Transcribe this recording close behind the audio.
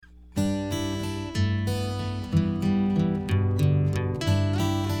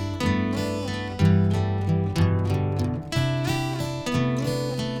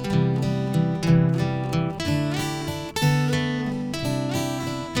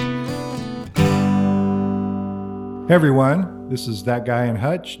Hey everyone, this is That Guy in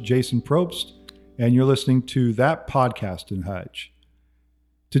Hutch, Jason Probst, and you're listening to That Podcast in Hutch.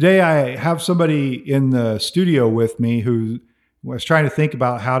 Today I have somebody in the studio with me who was trying to think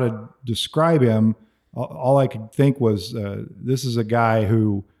about how to describe him. All I could think was this is a guy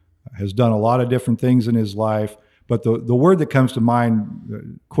who has done a lot of different things in his life, but the word that comes to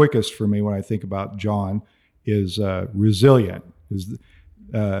mind quickest for me when I think about John is resilient.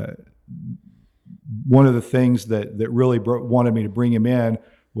 One of the things that really wanted me to bring him in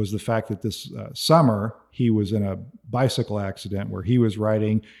was the fact that this summer he was in a bicycle accident where he was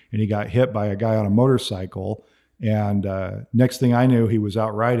riding and he got hit by a guy on a motorcycle. And next thing I knew, he was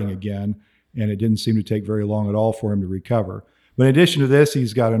out riding again, and it didn't seem to take very long at all for him to recover. But in addition to this,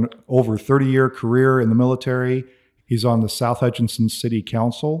 he's got an over 30-year career in the military. He's on the South Hutchinson City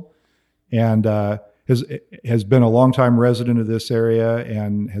Council and has been a longtime resident of this area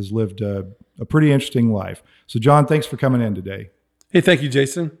and has lived a pretty interesting life. So John, thanks for coming in today. Hey, thank you,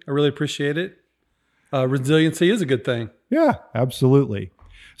 Jason. I really appreciate it. Resiliency is a good thing. Yeah, absolutely.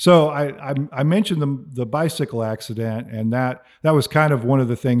 So I mentioned the bicycle accident, and that was kind of one of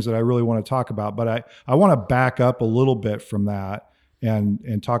the things that I really want to talk about. But I want to back up a little bit from that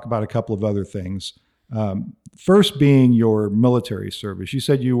and talk about a couple of other things. First being your military service. You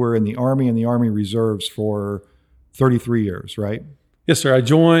said you were in the Army and the Army Reserves for 33 years, right? Yes, sir. I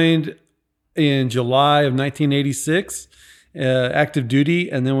joined in July of 1986, active duty.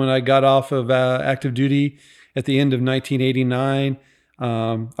 And then when I got off of active duty at the end of 1989,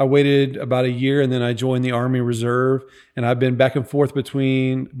 I waited about a year and then I joined the Army Reserve. And I've been back and forth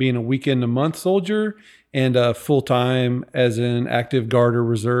between being a weekend a month soldier and full-time as an active guard or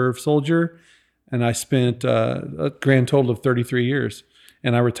reserve soldier. And I spent a grand total of 33 years.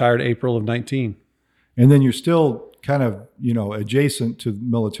 And I retired April of 19. And then you're still kind of, adjacent to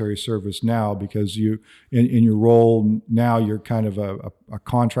military service now because you, in your role now, you're kind of a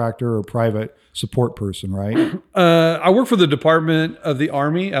contractor or private support person, right? I work for the Department of the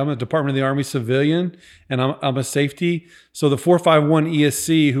Army. I'm a Department of the Army civilian, and I'm a safety. So the 451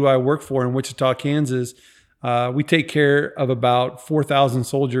 ESC, who I work for in Wichita, Kansas, we take care of about 4,000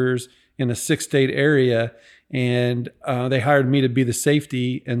 soldiers in a 6-state area. And they hired me to be the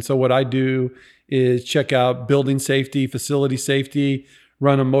safety. And so what I do is check out building safety, facility safety,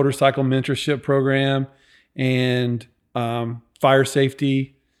 run a motorcycle mentorship program, and fire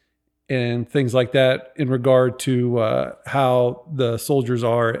safety and things like that in regard to how the soldiers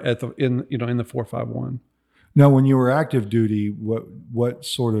are in the 451. Now, when you were active duty, what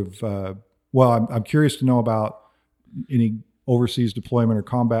sort of I'm curious to know about any overseas deployment or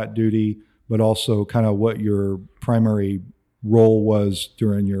combat duty, but also kind of what your primary role was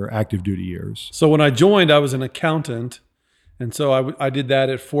during your active duty years. So when I joined, I was an accountant. And so I did that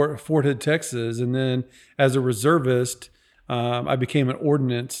at Fort Hood, Texas. And then as a reservist, I became an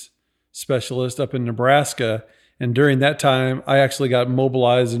ordnance specialist up in Nebraska. And during that time, I actually got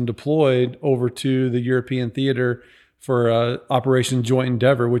mobilized and deployed over to the European theater for Operation Joint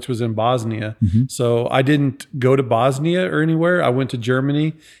Endeavor, which was in Bosnia. Mm-hmm. So I didn't go to Bosnia or anywhere. I went to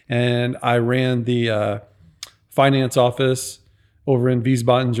Germany and I ran the finance office over in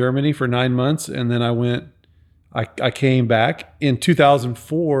Wiesbaden, Germany for 9 months. And then I came back in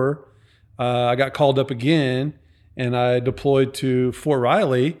 2004. I got called up again and I deployed to Fort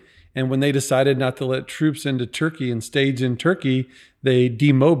Riley. And when they decided not to let troops into Turkey and stage in Turkey, they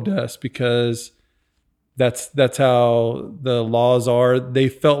demobbed us because that's how the laws are. They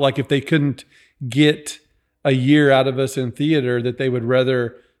felt like if they couldn't get a year out of us in theater, that they would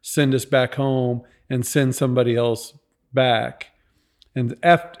rather send us back home and send somebody else back. And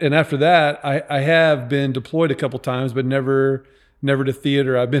after that, I have been deployed a couple times, but never to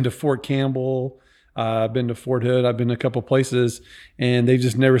theater. I've been to Fort Campbell. I've been to Fort Hood. I've been to a couple places, and they've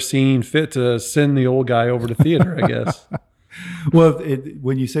just never seen fit to send the old guy over to theater, I guess. Well,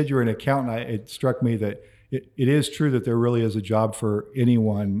 when you said you were an accountant, it struck me that it is true that there really is a job for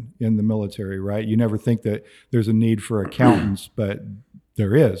anyone in the military, right? You never think that there's a need for accountants, but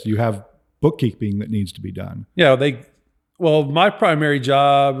there is. You have bookkeeping that needs to be done. Yeah, my primary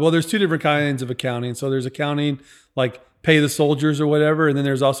job, there's two different kinds of accounting. So there's accounting like pay the soldiers or whatever, and then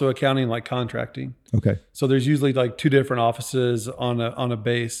there's also accounting like contracting. Okay. So there's usually like two different offices on a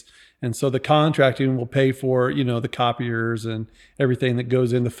base. And so the contracting will pay for, the copiers and everything that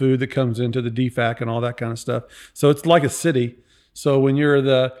goes in, the food that comes into the DFAC and all that kind of stuff. So it's like a city. So when you're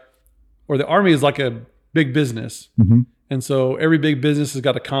the Army is like a big business. Mm-hmm. And so every big business has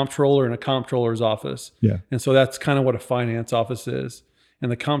got a comptroller and a comptroller's office. Yeah. And so that's kind of what a finance office is.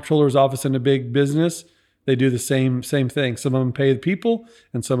 And the comptroller's office in a big business, they do the same thing. Some of them pay the people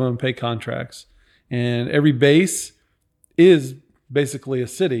and some of them pay contracts. And every base is basically a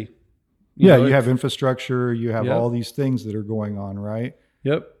city. You have infrastructure, you have Yep. all these things that are going on, right?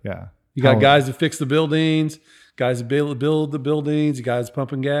 Yep. Yeah. You got guys that fix the buildings, guys that build the buildings, you guys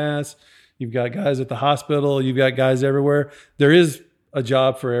pumping gas. You've got guys at the hospital. You've got guys everywhere. There is a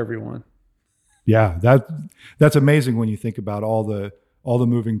job for everyone. Yeah, that's amazing when you think about all the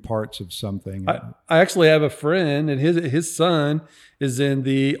moving parts of something. I actually have a friend, and his son is in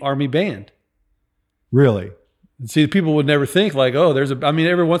the Army band. Really? See, people would never think like, oh,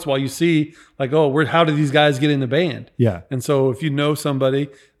 every once in a while you see like, oh, how do these guys get in the band? Yeah. And so if you know somebody,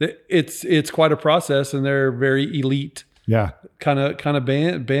 it's quite a process, and they're very elite. Yeah. Kind of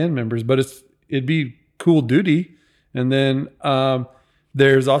band members, but it'd be cool duty. And then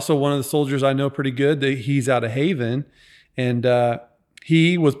there's also one of the soldiers I know pretty good that he's out of Haven, and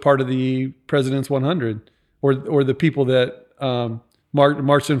he was part of the President's 100 or the people that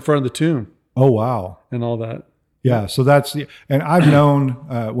marched in front of the tomb. Oh, wow. And all that. Yeah. So and I've known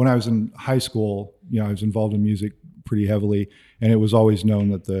when I was in high school, I was involved in music pretty heavily, and it was always known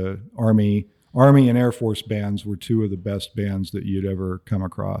that the Army and Air Force bands were two of the best bands that you'd ever come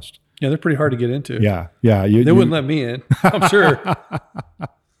across. Yeah, they're pretty hard to get into. Yeah. Yeah. They wouldn't let me in, I'm sure.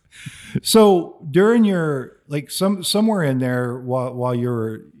 So during your, like somewhere in there while you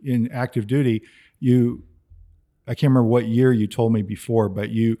were in active duty, I can't remember what year you told me before,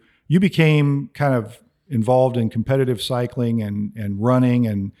 but you became kind of involved in competitive cycling and running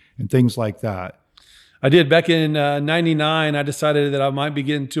and things like that. I did. Back in 99, I decided that I might be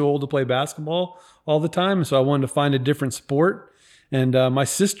getting too old to play basketball all the time. So I wanted to find a different sport. And my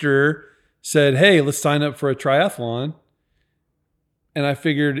sister said, hey, let's sign up for a triathlon. And I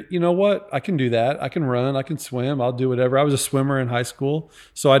figured, you know what? I can do that. I can run. I can swim. I'll do whatever. I was a swimmer in high school.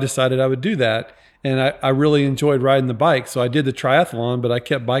 So I decided I would do that. And I really enjoyed riding the bike. So I did the triathlon, but I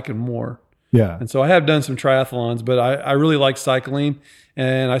kept biking more. Yeah. And so I have done some triathlons, but I really like cycling,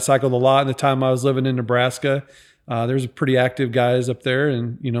 and I cycled a lot in the time I was living in Nebraska. There's pretty active guys up there,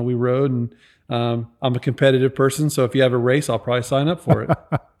 and, we rode, and I'm a competitive person. So if you have a race, I'll probably sign up for it.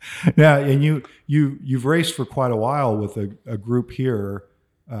 Yeah. And you've raced for quite a while with a group here.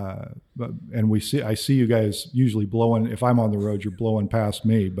 And I see you guys usually blowing, if I'm on the road, you're blowing past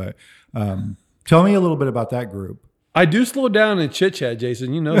me, but tell me a little bit about that group. I do slow down and chit chat,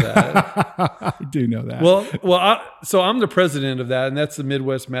 Jason. You know that. I do know that. So I'm the president of that, and that's the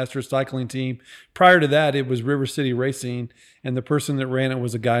Midwest Masters Cycling Team. Prior to that, it was River City Racing, and the person that ran it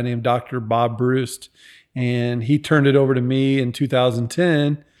was a guy named Dr. Bob Bruce, and he turned it over to me in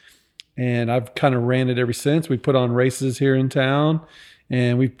 2010, and I've kind of ran it ever since. We put on races here in town,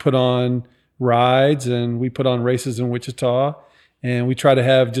 and we put on rides, and we put on races in Wichita. And we try to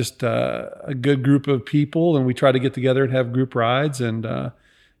have just a good group of people, and we try to get together and have group rides. And,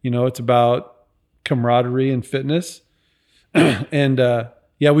 it's about camaraderie and fitness. And,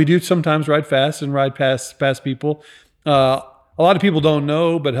 we do sometimes ride fast and ride past people. A lot of people don't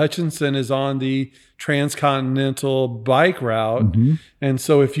know, but Hutchinson is on the transcontinental bike route. Mm-hmm. And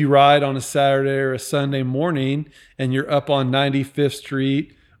so if you ride on a Saturday or a Sunday morning and you're up on 95th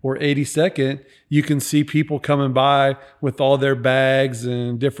Street or 82nd, you can see people coming by with all their bags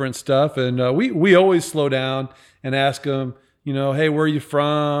and different stuff. And we always slow down and ask them, hey, where are you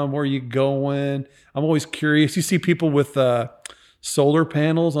from? Where are you going? I'm always curious. You see people with solar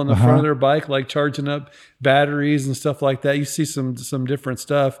panels on the front of their bike, like charging up batteries and stuff like that. You see some different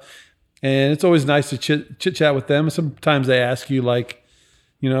stuff. And it's always nice to chit chat with them. Sometimes they ask you like,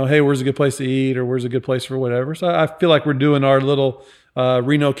 hey, where's a good place to eat, or where's a good place for whatever. So I feel like we're doing our little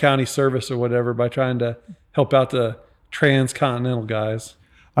Reno County service or whatever by trying to help out the transcontinental guys.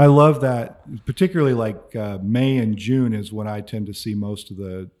 I love that. Particularly like May and June is when I tend to see most of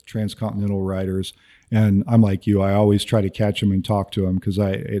the transcontinental riders. And I'm like you, I always try to catch them and talk to them because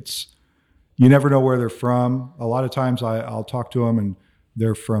you never know where they're from. A lot of times I'll talk to them and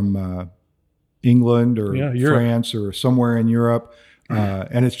they're from England or France or somewhere in Europe.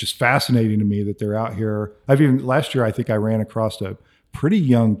 And it's just fascinating to me that they're out here. Last year, I think I ran across a pretty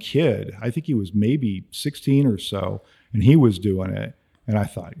young kid. I think he was maybe 16 or so, and he was doing it. And I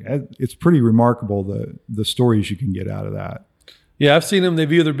thought, it's pretty remarkable the stories you can get out of that. Yeah, I've seen them.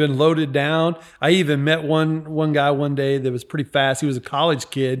 They've either been loaded down. I even met one guy one day that was pretty fast. He was a college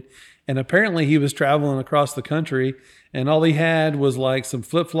kid, and apparently he was traveling across the country, and all he had was like some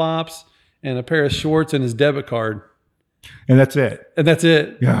flip-flops and a pair of shorts and his debit card. And that's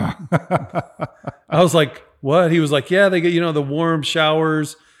it. Yeah. I was like, what? He was like, yeah, they get, the warm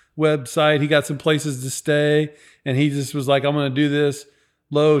showers website. He got some places to stay, and he just was like, I'm going to do this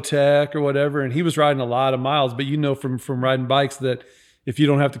low tech or whatever. And he was riding a lot of miles, but from riding bikes that if you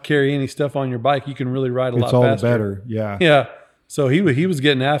don't have to carry any stuff on your bike, you can really ride a lot It's all the faster. better. Yeah. Yeah. So he was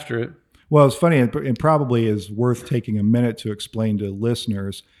getting after it. Well, it's funny, and probably is worth taking a minute to explain to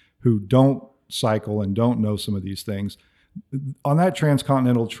listeners who don't cycle and don't know some of these things. On that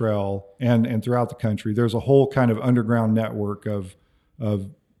transcontinental trail and throughout the country, there's a whole kind of underground network of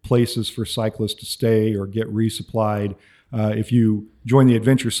places for cyclists to stay or get resupplied. If you join the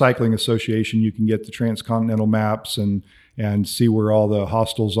Adventure Cycling Association, you can get the transcontinental maps and see where all the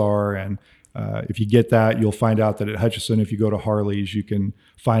hostels are. And if you get that, you'll find out that at Hutchison, if you go to Harley's, you can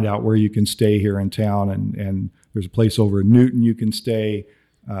find out where you can stay here in town. And there's a place over in Newton you can stay.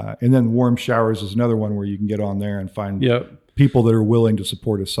 And then Warm Showers is another one where you can get on there and find people that are willing to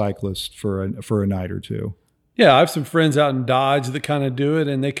support a cyclist for a night or two. Yeah, I have some friends out in Dodge that kind of do it,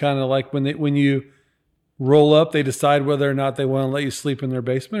 and they kind of like when you roll up, they decide whether or not they want to let you sleep in their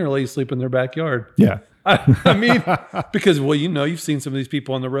basement or let you sleep in their backyard. Yeah. I mean, because, well, you've seen some of these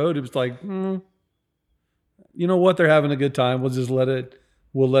people on the road. It was like, you know what? They're having a good time.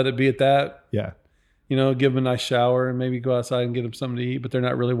 We'll let it be at that. Yeah. Give them a nice shower and maybe go outside and get them something to eat, but they're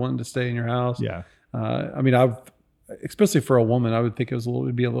not really wanting to stay in your house. Yeah. I mean, especially for a woman, I would think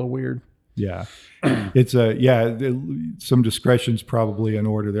it'd be a little weird. Yeah. It's some discretion's probably in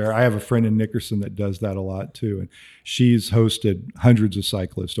order there. I have a friend in Nickerson that does that a lot too. And she's hosted hundreds of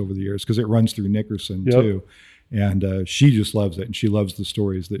cyclists over the years because it runs through Nickerson too. And she just loves it. And she loves the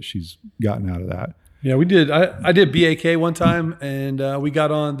stories that she's gotten out of that. Yeah, we did. I did BAK one time, and we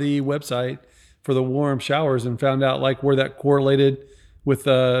got on the website for the Warm Showers and found out like where that correlated with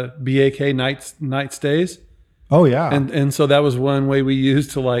BAK night stays. Oh yeah. And so that was one way we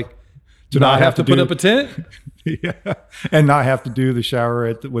used to like not have to put up a tent. Yeah. And not have to do the shower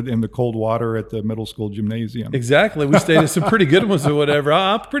in the cold water at the middle school gymnasium. Exactly. We stayed at some pretty good ones or whatever.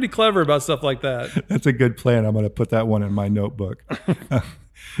 I'm pretty clever about stuff like that. That's a good plan. I'm going to put that one in my notebook.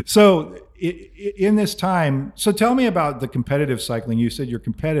 So in this time, so tell me about the competitive cycling. You said you're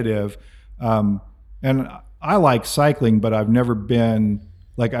competitive. And I like cycling, but I've never been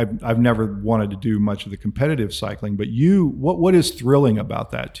like, I've never wanted to do much of the competitive cycling, but what is thrilling about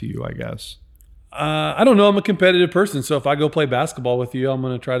that to you, I guess? I don't know. I'm a competitive person. So if I go play basketball with you, I'm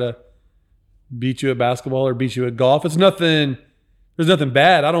going to try to beat you at basketball or beat you at golf. There's nothing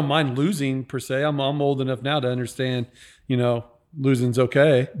bad. I don't mind losing per se. I'm old enough now to understand, losing's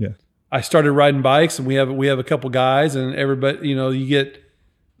okay. Yeah. I started riding bikes, and we have a couple guys, and everybody, you get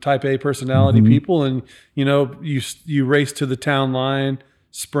type A personality people, and you race to the town line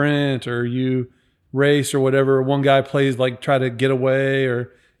sprint, or you race or whatever. One guy plays like try to get away,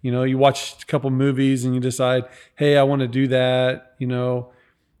 or you watch a couple movies and you decide, hey, I want to do that.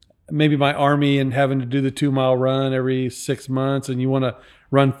 Maybe my Army and having to do the 2-mile run every 6 months, and you want to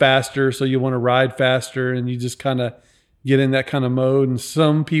run faster, so you want to ride faster, and you just kind of get in that kind of mode. And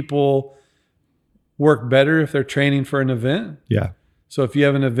some people work better if they're training for an event. Yeah. So if you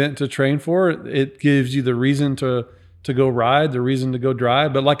have an event to train for, it gives you the reason to go ride, the reason to go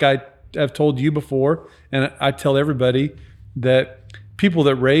drive. But like I have told you before, and I tell everybody, that people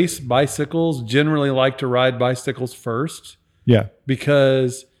that race bicycles generally like to ride bicycles first. Yeah.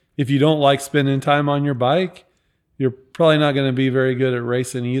 Because if you don't like spending time on your bike, you're probably not going to be very good at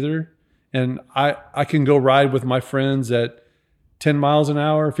racing either. And I can go ride with my friends at 10 miles an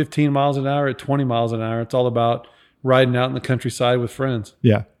hour, 15 miles an hour, at 20 miles an hour. It's all about riding out in the countryside with friends.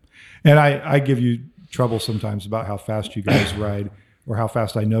 Yeah. And I give you trouble sometimes about how fast you guys ride, or how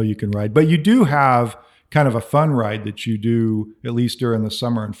fast I know you can ride. But you do have kind of a fun ride that you do, at least during the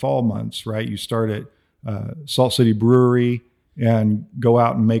summer and fall months, right? You start at Salt City Brewery and go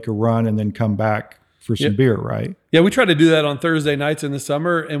out and make a run and then come back for some beer, right? Yeah, we try to do that on Thursday nights in the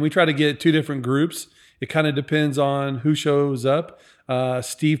summer, and we try to get 2 different groups. It kind of depends on who shows up.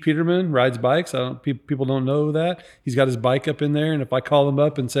 Steve Peterman rides bikes. People don't know that. He's got his bike up in there, and if I call him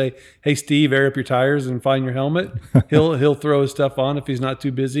up and say, hey, Steve, air up your tires and find your helmet, he'll throw his stuff on if he's not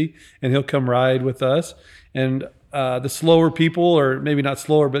too busy, and he'll come ride with us. And the slower people, or maybe not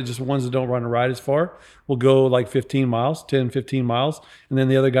slower, but just ones that don't run a ride as far, will go like 15 miles, 10, 15 miles. And then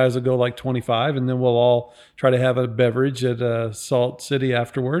the other guys will go like 25. And then we'll all try to have a beverage at Salt City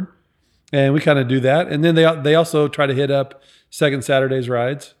afterward. And we kind of do that. And then they also try to hit up Second Saturday's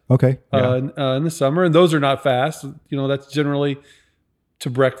rides. Okay. Yeah. In the summer. And those are not fast. That's generally to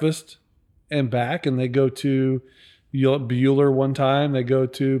breakfast and back. And they go to Bueller one time. They go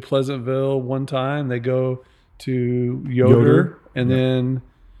to Pleasantville one time. They go to Yoder. And then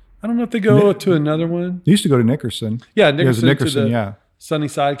I don't know if they go to another one. They used to go to Nickerson. Yeah, Nickerson, Nickerson, to the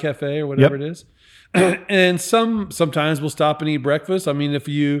Sunnyside Cafe or whatever it is. And sometimes we'll stop and eat breakfast. I mean, if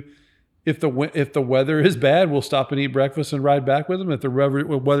you if the weather is bad, we'll stop and eat breakfast and ride back with them. If the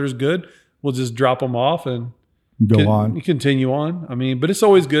weather's good, we'll just drop them off and continue on. I mean, but it's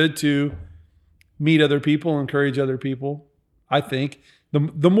always good to meet other people, encourage other people. I think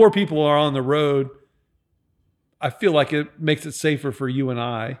the more people are on the road, I feel like it makes it safer for you and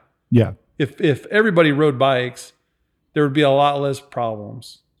I. Yeah. If everybody rode bikes, there would be a lot less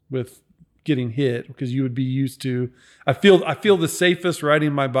problems with getting hit because you would be used to. I feel the safest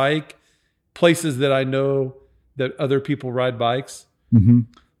riding my bike places that I know that other people ride bikes. Mm-hmm.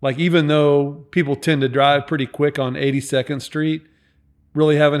 Like even though people tend to drive pretty quick on 82nd Street,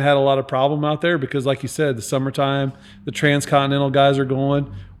 really haven't had a lot of problem out there because, like you said, the summertime, the transcontinental guys are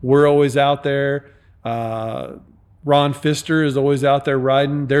going. We're always out there. Ron Pfister is always out there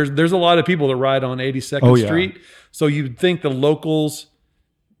riding. There's a lot of people that ride on 82nd Street. So you'd think the locals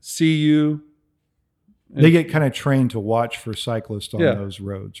see you. They get kind of trained to watch for cyclists on those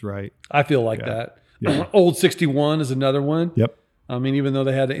roads, right? I feel like that. Yeah. Old 61 is another one. Yep. I mean, even though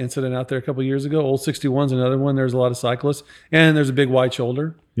they had an incident out there a couple of years ago, Old 61 is another one. There's a lot of cyclists. And there's a big wide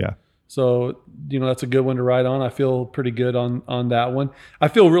shoulder. Yeah. So, that's a good one to ride on. I feel pretty good on that one. I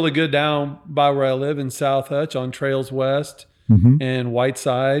feel really good down by where I live in South Hutch on Trails West and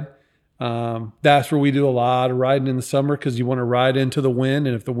Whiteside. That's where we do a lot of riding in the summer because you want to ride into the wind.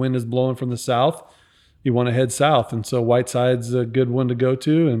 And if the wind is blowing from the south, you want to head south. And so Whiteside's a good one to go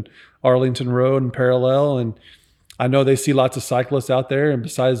to, and Arlington Road and Parallel. And I know they see lots of cyclists out there. And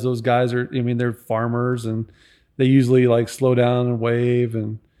besides those guys they're farmers and they usually like slow down and wave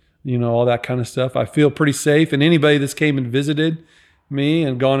and, all that kind of stuff. I feel pretty safe. And anybody that's came and visited me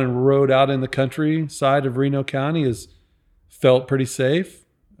and gone and rode out in the countryside of Reno County has felt pretty safe.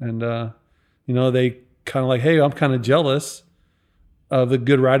 And, they kind of like, hey, I'm kind of jealous of the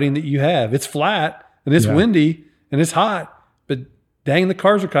good riding that you have. It's flat and it's windy and it's hot, but dang, the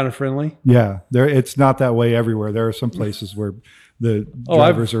cars are kind of friendly. Yeah. It's not that way everywhere. There are some places where the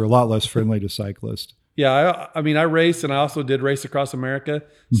drivers are a lot less friendly to cyclists. Yeah, I mean, I raced and I also did race across America.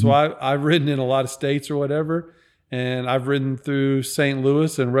 So I've ridden in a lot of states or whatever. And I've ridden through St.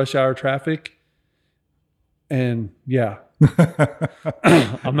 Louis in rush hour traffic. And yeah,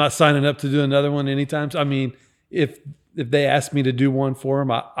 I'm not signing up to do another one anytime. I mean, if they asked me to do one for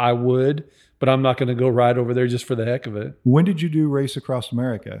them, I would. But I'm not going to go ride over there just for the heck of it. When did you do Race Across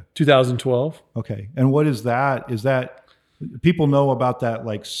America? 2012. Okay. And what is that? Is that... People know about that,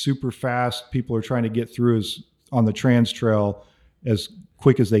 like super fast. People are trying to get through on the Trans Trail as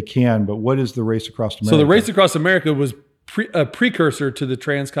quick as they can. But what is the Race Across America? So the Race Across America was a precursor to the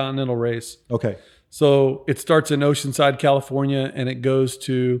Transcontinental Race. Okay. So it starts in Oceanside, California, and it goes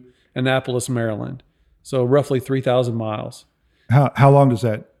to Annapolis, Maryland. So roughly 3,000 miles. How long does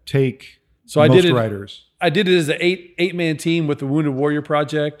that take? So most riders? I did it as an eight-man team with the Wounded Warrior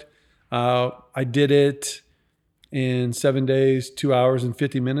Project. I did it in 7 days, 2 hours and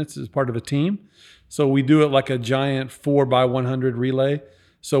 50 minutes as part of a team. So we do it like a giant 4x100 relay.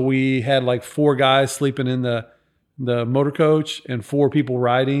 So we had like 4 guys sleeping in the motor coach and 4 people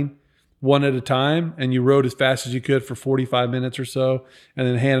riding one at a time. And you rode as fast as you could for 45 minutes or so and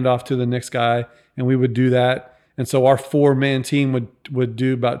then hand it off to the next guy. And we would do that. And so our 4-man team would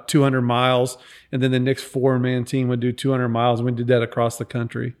do about 200 miles. And then the next 4-man team would do 200 miles. And we did that across the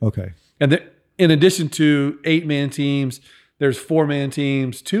country. Okay. And in addition to 8-man teams, there's 4-man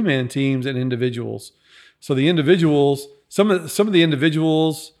teams, 2-man teams, and individuals. So the individuals, some of the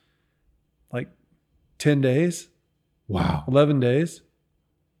individuals, like 10 days. Wow. 11 days.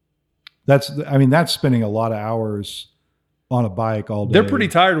 That's spending a lot of hours on a bike all day. They're pretty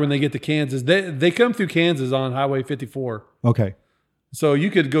tired when they get to Kansas. They come through Kansas on Highway 54. Okay. So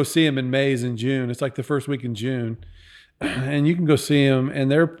you could go see them in May and June. It's like the first week in June. And you can go see them, and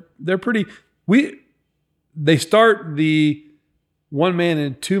they're pretty... They start the 1-man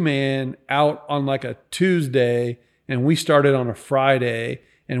and 2-man out on like a Tuesday, and we started on a Friday,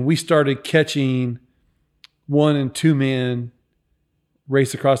 and we started catching 1- and 2-man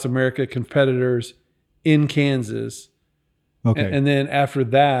Race Across America competitors in Kansas. Okay. And then after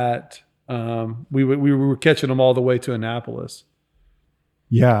that, we were catching them all the way to Annapolis.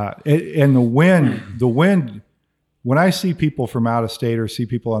 Yeah. And the wind, when I see people from out of state or see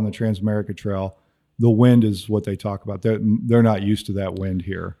people on the Transamerica Trail, the wind is what they talk about. They're not used to that wind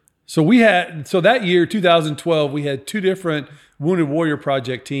here. So that year, 2012, we had 2 different Wounded Warrior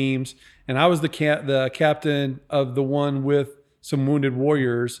Project teams, and I was the captain of the one with some Wounded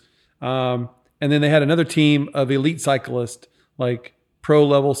Warriors. And then they had another team of elite cyclists, like pro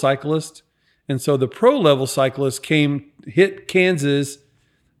level cyclists. And so the pro level cyclists hit Kansas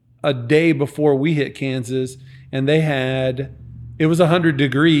a day before we hit Kansas, and it was 100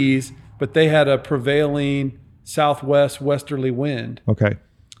 degrees, but they had a prevailing southwest westerly wind. Okay.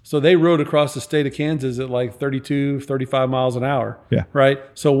 So they rode across the state of Kansas at like 32, 35 miles an hour. Yeah. Right.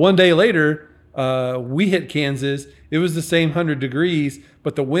 So one day later, we hit Kansas. It was the same 100 degrees,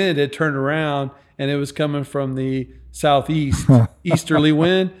 but the wind had turned around and it was coming from the southeast easterly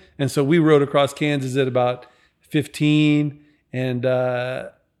wind. And so we rode across Kansas at about 15. And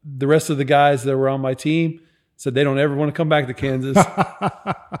the rest of the guys that were on my team said they don't ever want to come back to Kansas.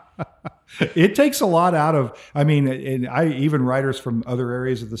 It takes a lot out of, I mean, and even riders from other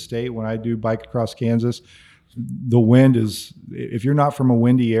areas of the state, when I do bike across Kansas, the wind is, if you're not from a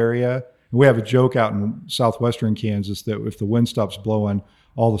windy area, we have a joke out in southwestern Kansas that if the wind stops blowing,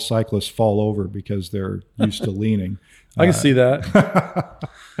 all the cyclists fall over because they're used to leaning. I can see that.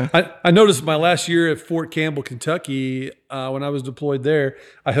 I noticed my last year at Fort Campbell, Kentucky, when I was deployed there,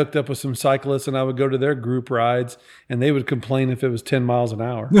 I hooked up with some cyclists and I would go to their group rides and they would complain if it was 10 miles an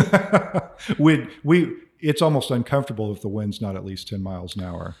hour. It's almost uncomfortable if the wind's not at least 10 miles an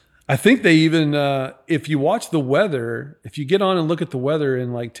hour. I think they even, if you watch the weather, if you get on and look at the weather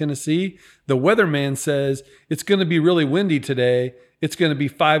in like Tennessee, the weatherman says it's going to be really windy today. It's going to be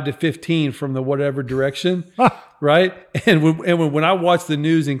 5 to 15 from the whatever direction, right? And when I watch the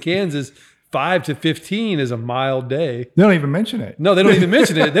news in Kansas, 5 to 15 is a mild day. They don't even mention it. No, they don't even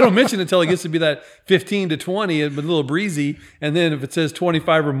mention it. They don't mention it until it gets to be that 15 to 20, a little breezy. And then if it says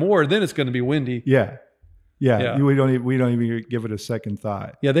 25 or more, then it's going to be windy. Yeah. We don't even give it a second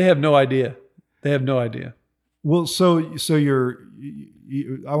thought. Yeah, they have no idea. They have no idea. Well, so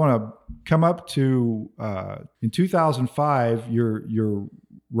I want to come up to in 2005. You're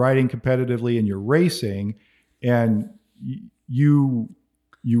riding competitively and you're racing, and you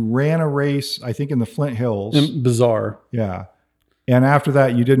ran a race, I think, in the Flint Hills. Bizarre. Yeah, and after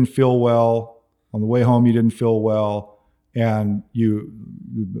that, you didn't feel well. On the way home, you didn't feel well, and you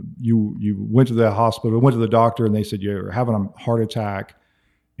went to the hospital, went to the doctor, and they said you're having a heart attack.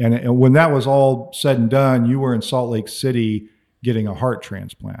 And when that was all said and done, you were in Salt Lake City getting a heart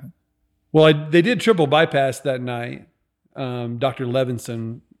transplant. Well, they did triple bypass that night. Dr.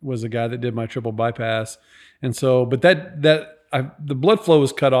 Levinson was the guy that did my triple bypass. And so, but the blood flow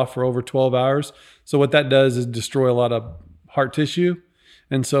was cut off for over 12 hours. So what that does is destroy a lot of heart tissue.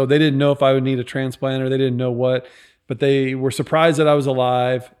 And so they didn't know if I would need a transplant or they didn't know what, but they were surprised that I was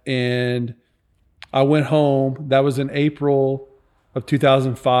alive. And I went home. That was in April of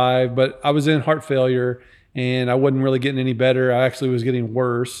 2005, but I was in heart failure and I wasn't really getting any better. I actually was getting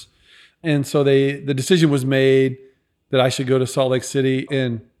worse. And so the decision was made that I should go to Salt Lake City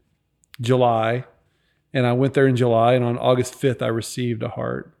in July. And I went there in July, and on August 5th, I received a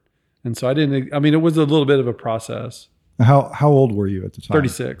heart. And so it was a little bit of a process. How old were you at the time?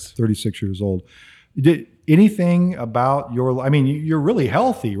 36. 36 years old. Did anything about you're really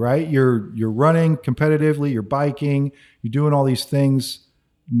healthy, right? You're running competitively, you're biking, you're doing all these things.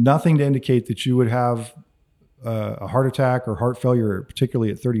 Nothing to indicate that you would have a heart attack or heart failure,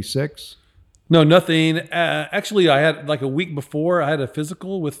 particularly at 36? No, nothing. Actually, I had like a week before, I had a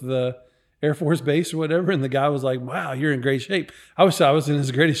physical with the Air Force Base or whatever, and the guy was like, "Wow, you're in great shape." I wish I was in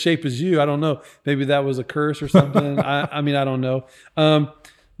as great a shape as you. I don't know. Maybe that was a curse or something. I don't know.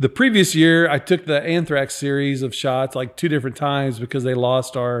 The previous year, I took the anthrax series of shots like 2 different times because they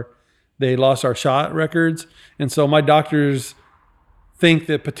lost our shot records, and so my doctors think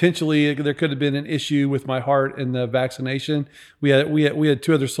that potentially there could have been an issue with my heart and the vaccination. We had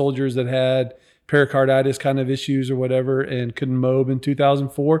 2 other soldiers that had pericarditis kind of issues or whatever and couldn't mob in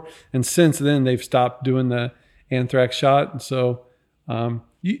 2004, and since then they've stopped doing the anthrax shot. And so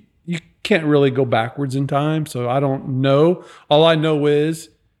you can't really go backwards in time. So I don't know. All I know is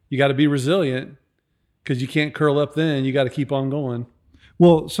you got to be resilient because you can't curl up then. You got to keep on going.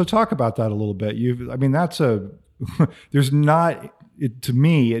 Well, so talk about that a little bit. To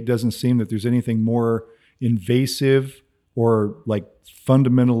me, it doesn't seem that there's anything more invasive or like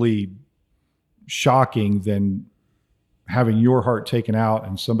fundamentally shocking than having your heart taken out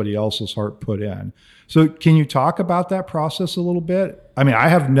and somebody else's heart put in. So can you talk about that process a little bit? I mean, I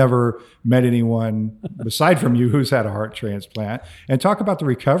have never met anyone aside from you who's had a heart transplant, and talk about the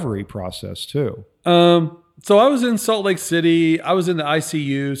recovery process too. So I was in Salt Lake City. I was in the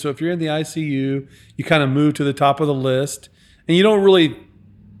ICU. So if you're in the ICU, you kind of move to the top of the list, and you don't really,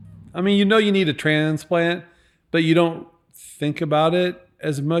 you need a transplant, but you don't think about it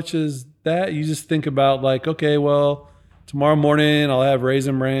as much as that. You just think about like, okay, well, tomorrow morning I'll have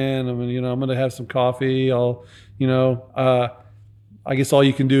Raisin Bran. I'm going to have some coffee. I guess all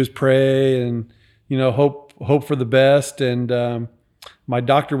you can do is pray and, hope for the best. And My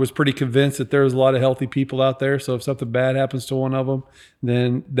doctor was pretty convinced that there was a lot of healthy people out there. So if something bad happens to one of them,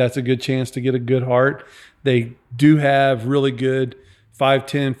 then that's a good chance to get a good heart. They do have really good 5,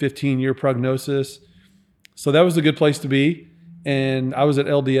 10, 15-year prognosis. So that was a good place to be. And I was at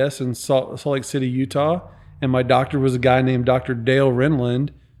LDS in Salt Lake City, Utah. And my doctor was a guy named Dr. Dale Renland,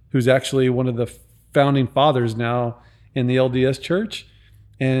 who's actually one of the founding fathers now in the LDS church.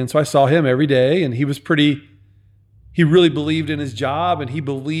 And so I saw him every day, and he really believed in his job, and he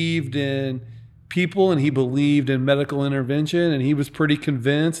believed in people, and he believed in medical intervention. And he was pretty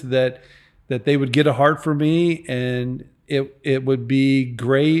convinced that they would get a heart for me, and it would be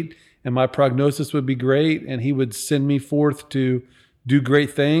great, and my prognosis would be great, and he would send me forth to do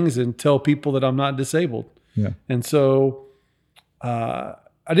great things and tell people that I'm not disabled. Yeah. And so I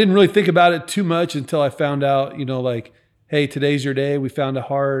didn't really think about it too much until I found out, like, hey, today's your day. We found a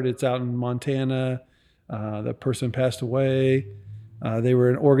heart. It's out in Montana. The person passed away. They were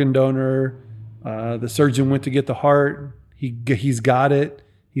an organ donor. The surgeon went to get the heart. He's got it.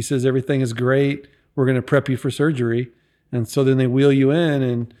 He says everything is great. We're going to prep you for surgery. And so then they wheel you in,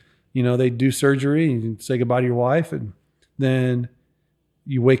 and they do surgery, and you say goodbye to your wife, and then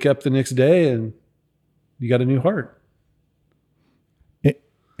you wake up the next day and you got a new heart.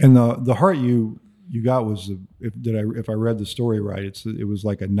 And the heart you got was, if I read the story right, it was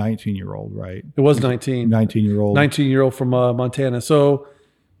like a 19-year-old, right? It was 19-year-old. 19-year-old from Montana. So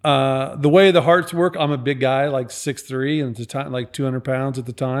the way the hearts work, I'm a big guy, like 6'3", and at the time, like 200 pounds at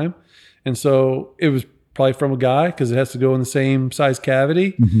the time. And so it was probably from a guy, because it has to go in the same size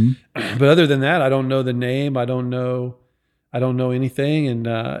cavity. Mm-hmm. But other than that, I don't know the name. I don't know anything. And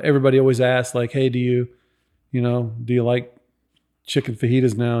everybody always asks, like, hey, do you like chicken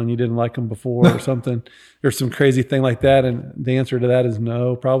fajitas now, and you didn't like them before or something, or some crazy thing like that? And the answer to that is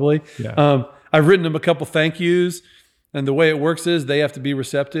no, probably. Yeah. I've written them a couple thank yous, and the way it works is they have to be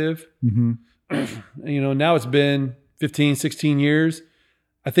receptive. Mm-hmm. Now it's been 15, 16 years.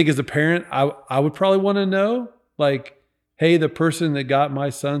 I think as a parent, I would probably want to know, like, hey, the person that got my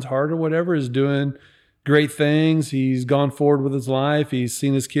son's heart or whatever is doing great things. He's gone forward with his life. He's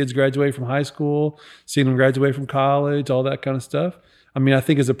seen his kids graduate from high school, seen them graduate from college, all that kind of stuff. I mean, I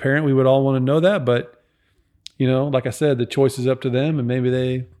think as a parent, we would all want to know that, but like I said, the choice is up to them, and maybe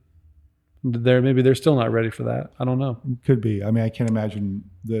they're still not ready for that. I don't know. Could be. I mean, I can't imagine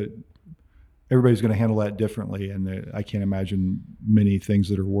that everybody's going to handle that differently, and I can't imagine many things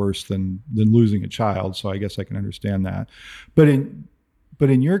that are worse than losing a child. So I guess I can understand that. But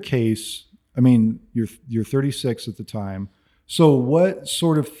in your case, I mean, you're 36 at the time. So what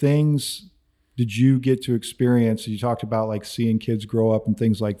sort of things did you get to experience? You talked about like seeing kids grow up and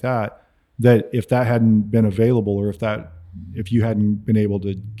things like that, that if that hadn't been available, or if you hadn't been able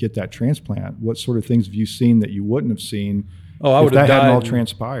to get that transplant, what sort of things have you seen that you wouldn't have seen? Oh, I would have died. Hadn't all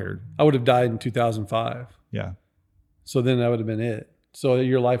transpired. I would have died in 2005. Yeah. So then that would have been it. So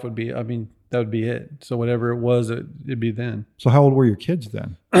your life would be, that would be it. So whatever it was, it'd be then. So how old were your kids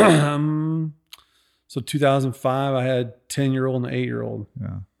then? So 2005, I had 10-year-old and an 8-year-old.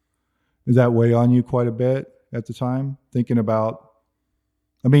 Yeah. Did that weigh on you quite a bit at the time? Thinking about,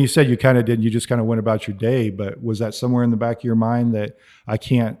 I mean, you said you kind of didn't, you just kind of went about your day, but was that somewhere in the back of your mind that I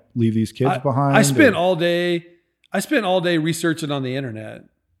can't leave these kids behind? I spent all day researching on the internet,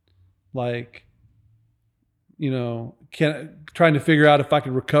 like, trying to figure out if I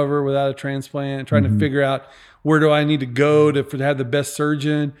could recover without a transplant, trying to figure out where do I need to go to have the best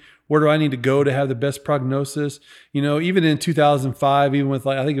surgeon, where do I need to go to have the best prognosis. Even in 2005, even with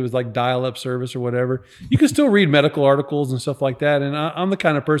I think it was like dial-up service or whatever, you can still read medical articles and stuff like that. And I'm the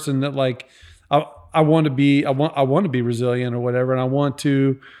kind of person that like, I want to be resilient or whatever. And I want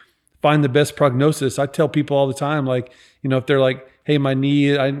to find the best prognosis. I tell people all the time, like, if they're like, hey, my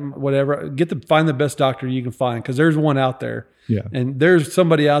knee, whatever, find the best doctor you can find, because there's one out there. Yeah. And there's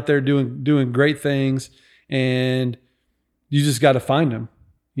somebody out there doing great things, and you just got to find them.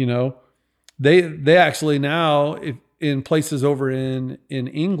 They actually now, if in places over in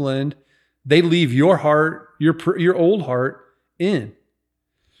England, they leave your heart, your old heart in,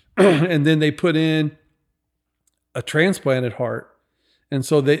 and then they put in a transplanted heart. And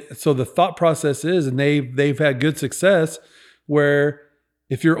so the thought process is, and they've had good success, where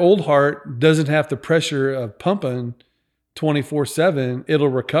if your old heart doesn't have the pressure of pumping 24/7, it'll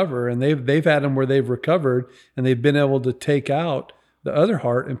recover. And they've had them where they've recovered, and they've been able to take out the other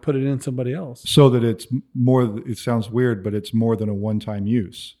heart and put it in somebody else. So that it's more, it sounds weird, but it's more than a one-time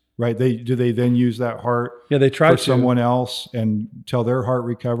use, right? Do they then use that heart they try for someone else and till their heart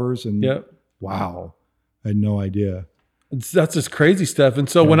recovers? And yep. Wow, I had no idea. That's just crazy stuff. And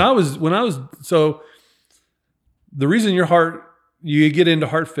so when I was, so the reason your heart you get into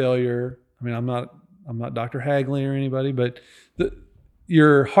heart failure. I mean, I'm not Dr. Hagley or anybody, but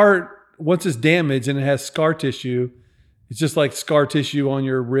your heart, once it's damaged and it has scar tissue, it's just like scar tissue on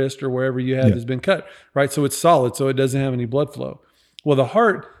your wrist or wherever you have has been cut, right? So it's solid, so it doesn't have any blood flow. Well, the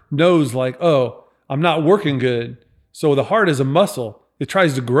heart knows like, oh, I'm not working good. So the heart is a muscle. It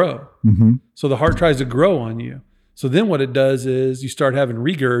tries to grow. Mm-hmm. So the heart tries to grow on you. So then what it does is you start having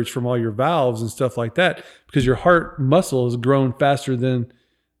regurg from all your valves and stuff like that because your heart muscle has grown faster than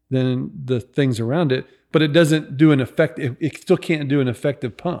the things around it, but it doesn't do it still can't do an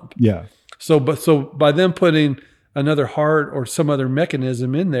effective pump. Yeah. So by them putting another heart or some other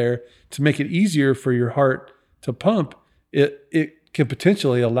mechanism in there to make it easier for your heart to pump, it can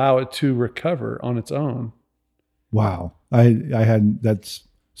potentially allow it to recover on its own. Wow. That's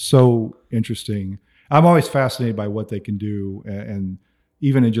so interesting. I'm always fascinated by what they can do, and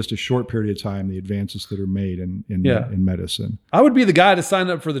even in just a short period of time, the advances that are made in medicine. I would be the guy to sign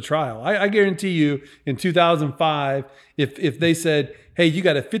up for the trial. I guarantee you in 2005, if they said, hey, you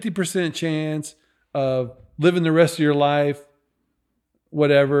got a 50% chance of living the rest of your life,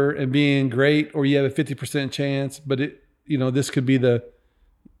 whatever, and being great, or you have a 50% chance, but this could be a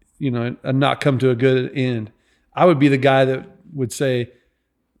not come to a good end. I would be the guy that would say,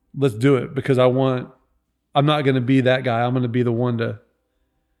 let's do it, because I'm not going to be that guy. I'm going to be the one to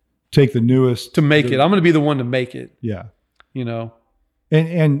take the newest to make it. I'm going to be the one to make it. Yeah.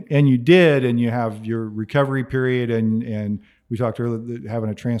 And you did, and you have your recovery period, and we talked earlier that having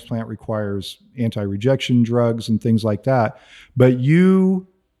a transplant requires anti-rejection drugs and things like that. But you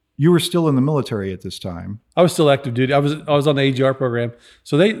were still in the military at this time. I was still active duty. I was on the AGR program.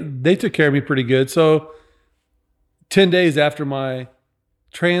 So they took care of me pretty good. So 10 days after my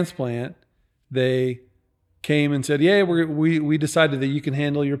transplant, they came and said, yeah, we decided that you can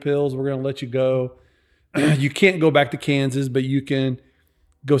handle your pills. We're going to let you go. You can't go back to Kansas, but you can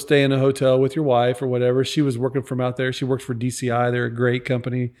go stay in a hotel with your wife or whatever. She was working from out there. She works for DCI. They're a great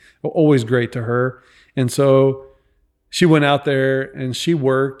company, always great to her. And so she went out there and she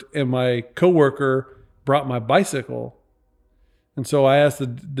worked, and my coworker brought my bicycle. And so I asked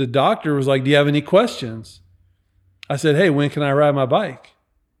the doctor, was like, do you have any questions? I said, hey, when can I ride my bike?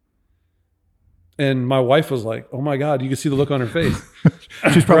 And my wife was like, oh my God, you can see the look on her face.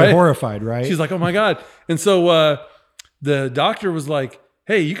 She's probably right? horrified, right? She's like, oh my God. And so the doctor was like,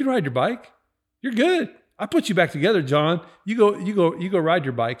 hey, you can ride your bike. You're good. I put you back together, John. You go ride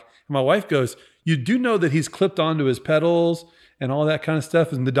your bike. And my wife goes, you do know that he's clipped onto his pedals and all that kind of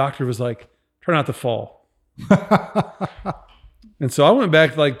stuff. And the doctor was like, try not to fall. And so I went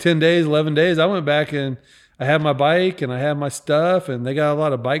back like 10 days, 11 days. I went back and I had my bike and I had my stuff, and they got a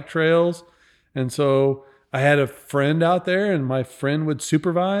lot of bike trails. And so I had a friend out there, and my friend would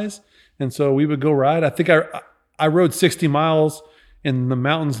supervise. And so we would go ride. I think I rode 60 miles in the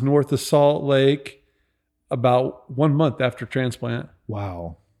mountains north of Salt Lake about 1 month after transplant.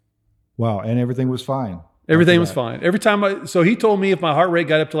 Wow. And everything was fine. Everything was fine. Every time so he told me if my heart rate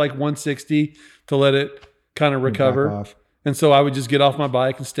got up to like 160 to let it kind of recover. And so I would just get off my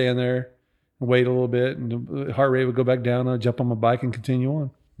bike and stand there and wait a little bit, and the heart rate would go back down. I'd jump on my bike and continue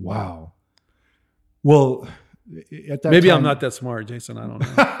on. Wow. Well, at that maybe time, I'm not that smart, Jason. I don't know.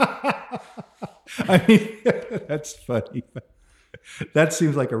 I mean, that's funny. That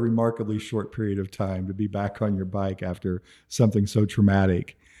seems like a remarkably short period of time to be back on your bike after something so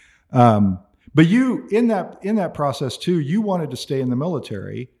traumatic. But you, in that process too, you wanted to stay in the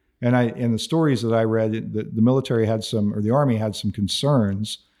military. And in the stories that I read, the military had the Army had some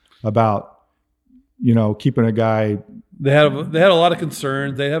concerns about, keeping a guy. They had a lot of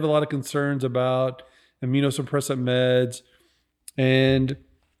concerns. They have a lot of concerns about immunosuppressant meds, and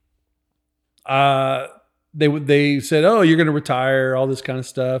they said, oh, you're going to retire, all this kind of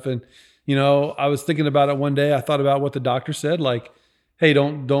stuff. And I was thinking about it one day. I thought about what the doctor said, like, hey,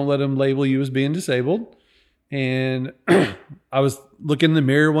 don't let them label you as being disabled. And I was looking in the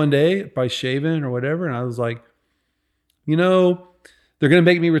mirror one day, probably shaving or whatever, and I was like, they're going to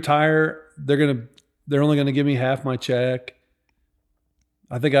make me retire. They're only going to give me half my check.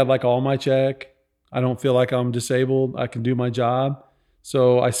 I think I'd like all my check. I don't feel like I'm disabled. I can do my job.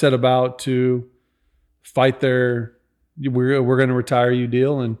 So I set about to fight their we're going to retire you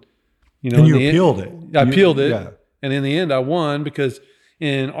deal. And you appealed it. I appealed it. Yeah. And in the end I won, because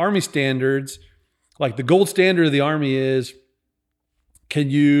in Army standards, like the gold standard of the Army is, can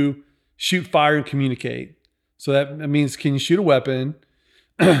you shoot, fire, and communicate? So that means, can you shoot a weapon?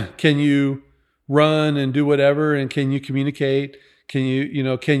 Can you run and do whatever? And can you communicate? Can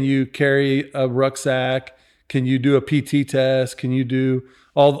you carry a rucksack? Can you do a PT test? Can you do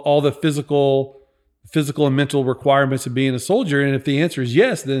all the physical physical and mental requirements of being a soldier. And if the answer is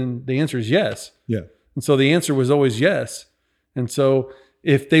yes, then the answer is yes. Yeah. And so the answer was always yes. And so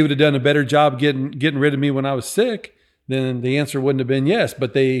if they would have done a better job getting rid of me when I was sick, then the answer wouldn't have been yes.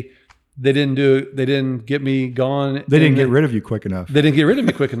 But they didn't get me gone. They didn't get rid of you quick enough. They didn't get rid of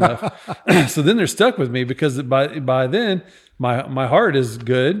me quick enough. So then they're stuck with me because by then my heart is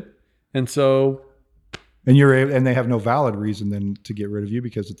good. And so, and they have no valid reason then to get rid of you,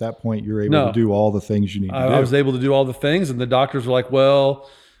 because at that point you're able to do all the things you need to do. I was able to do all the things, and the doctors were like, well.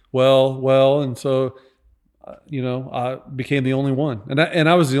 And so, I became the only one, and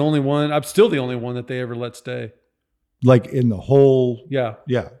I was the only one. I'm still the only one that they ever let stay. Like in the whole, yeah.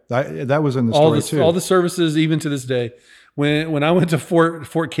 That was in the story too. All the services, even to this day. When I went to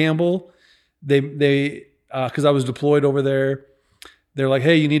Fort Campbell, they because I was deployed over there, they're like,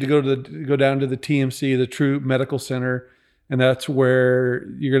 hey, you need to go down to the TMC, the Troop Medical Center, and that's where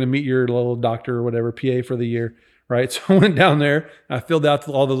you're going to meet your little doctor or whatever, PA for the year, right? So I went down there, I filled out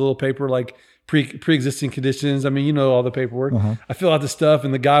all the little paper, like pre-existing conditions. I mean, all the paperwork. I filled out the stuff,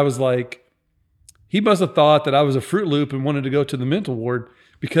 and the guy was like, he must have thought that I was a Fruit Loop and wanted to go to the mental ward,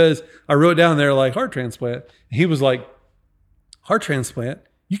 because I wrote down there like heart transplant. And he was like, heart transplant?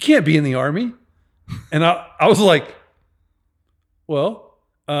 You can't be in the Army. And I was like, well,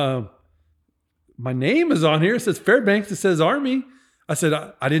 my name is on here. It says Fairbanks. It says Army. I said,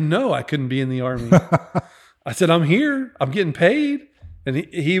 I didn't know I couldn't be in the Army. I said, I'm here. I'm getting paid. And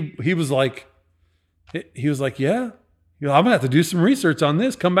he was like, yeah, I'm going to have to do some research on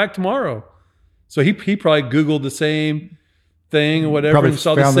this. Come back tomorrow. So he probably Googled the same thing or whatever. Probably and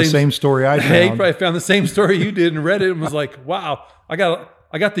saw found the same story I found. He probably found the same story you did and read it and was like, wow, I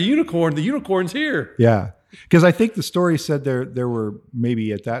got the unicorn. The unicorn's here. Yeah. Because I think the story said there were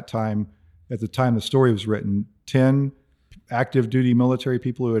maybe at the time the story was written, 10 active duty military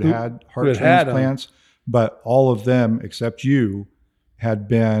people who had heart transplants, but all of them except you had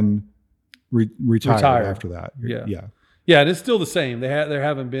been retired after that. Yeah. And it's still the same. There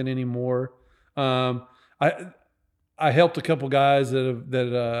haven't been any more. I helped a couple guys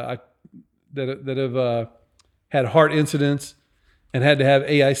that have had heart incidents and had to have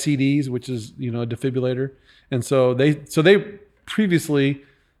AICDs, which is a defibrillator. And so they previously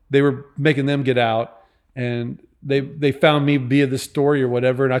they were making them get out, and they found me via this story or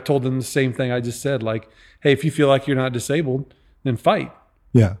whatever, and I told them the same thing I just said, like, hey, if you feel like you're not disabled, then fight.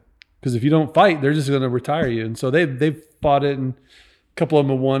 Yeah. Because if you don't fight, they're just going to retire you. And so they've fought it, and a couple of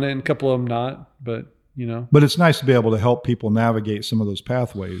them have won it, and a couple of them not. But But it's nice to be able to help people navigate some of those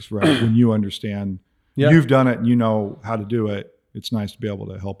pathways, right? When you understand, you've done it and you know how to do it. It's nice to be able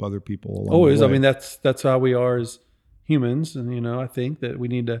to help other people along Always. the way. I mean, that's how we are as humans. And, I think that we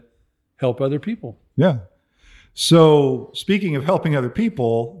need to help other people. Yeah. So speaking of helping other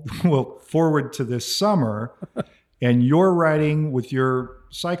people, we'll forward to this summer, and you're riding with your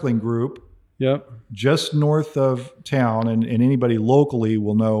cycling group. Yep. Just north of town, and anybody locally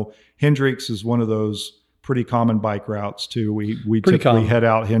will know Hendricks is one of those pretty common bike routes too. We typically head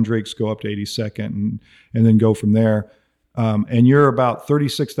out Hendricks, go up to 82nd, and then go from there. And you're about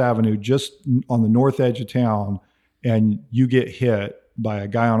 36th Avenue, just on the north edge of town, and you get hit by a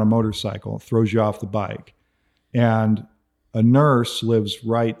guy on a motorcycle, throws you off the bike. And a nurse lives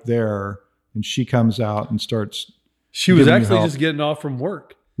right there, and she comes out and starts. She was actually just getting off from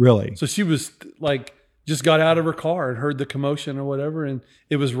work. Really? So she was like, just got out of her car and heard the commotion or whatever. And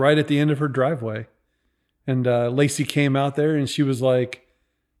it was right at the end of her driveway. And Lacey came out there, and she was like,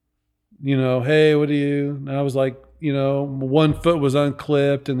 hey, what do you? And I was like, one foot was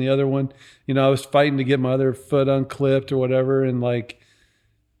unclipped, and the other one, I was fighting to get my other foot unclipped or whatever. And like,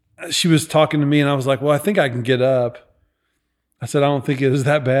 she was talking to me, and I was like, well, I think I can get up. I said, I don't think it was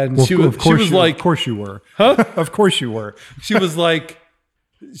that bad. And she was like, of course you were. Huh? Of course you were. She was like,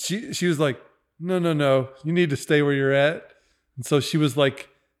 she was like, no, you need to stay where you're at. And so she was like,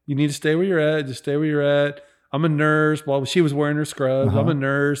 you need to stay where you're at. Just stay where you're at. I'm a nurse. Well, she was wearing her scrubs. I'm a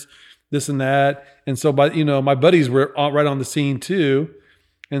nurse, this and that. And so, my buddies were right on the scene too.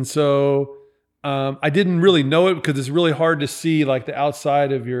 And so I didn't really know it because it's really hard to see like the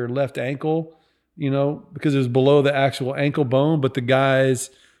outside of your left ankle, because it was below the actual ankle bone, but the guy's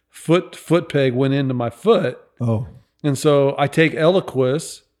foot peg went into my foot. Oh. And so I take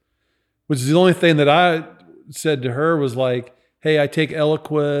Eliquis, which is the only thing that I said to her was like, hey, I take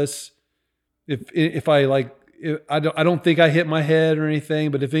Eliquis. If I don't think I hit my head or anything,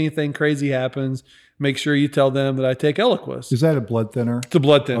 but if anything crazy happens, make sure you tell them that I take Eliquis. Is that a blood thinner? It's a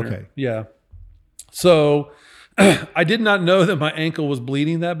blood thinner. Okay. Yeah. So I did not know that my ankle was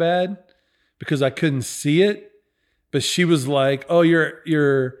bleeding that bad because I couldn't see it. But she was like, oh,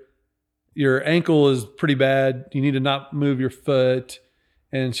 your your ankle is pretty bad. You need to not move your foot.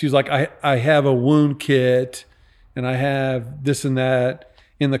 And she was like, I have a wound kit and I have this and that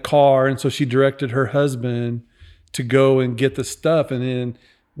in the car. And so she directed her husband to go and get the stuff. And then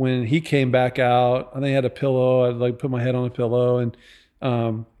when he came back out, and they had a pillow, I'd like put my head on a pillow,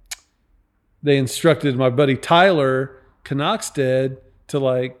 and they instructed my buddy Tyler Knoxted to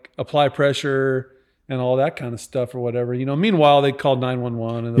like apply pressure and all that kind of stuff or whatever. Meanwhile, they called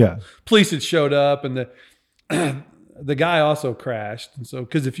 911 and the police had showed up, and the guy also crashed. And so,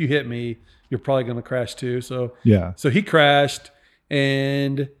 because if you hit me, you're probably going to crash too. So he crashed,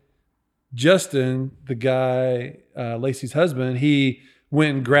 and Justin, the guy, Lacey's husband, he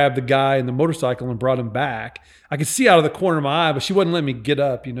went and grabbed the guy in the motorcycle and brought him back. I could see out of the corner of my eye, but she wouldn't let me get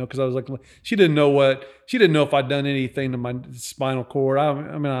up, because I was like, she didn't know if I'd done anything to my spinal cord. I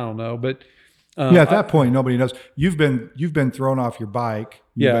mean, I don't know, but at that point, nobody knows. You've been thrown off your bike.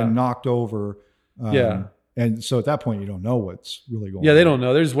 You've been knocked over. And so at that point, you don't know what's really going on. Yeah, they don't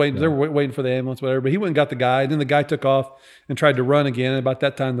know. They're just waiting. They're waiting for the ambulance, whatever. But he went and got the guy. And then the guy took off and tried to run again. And about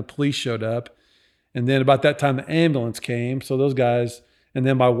that time, the police showed up. And then about that time, the ambulance came. So those guys, and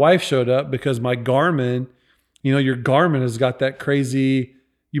then my wife showed up because my Garmin, your Garmin has got that crazy,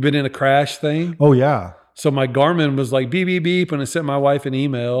 you've been in a crash thing. Oh, yeah. So my Garmin was like, beep, beep, beep. And I sent my wife an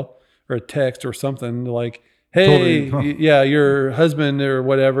email or a text or something like, hey, your husband or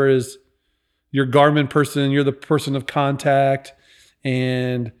whatever is your Garmin person, you're the person of contact,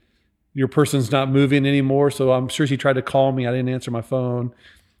 and your person's not moving anymore. So I'm sure she tried to call me. I didn't answer my phone.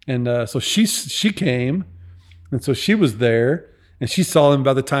 And so she came, and so she was there, and she saw him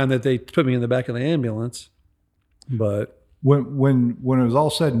by the time that they put me in the back of the ambulance. But when it was all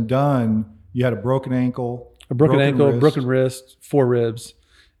said and done, you had a broken ankle, broken wrist, 4 ribs,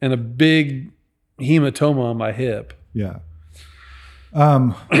 and a big hematoma on my hip. Yeah.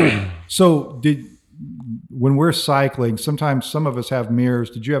 So when we're cycling, sometimes some of us have mirrors.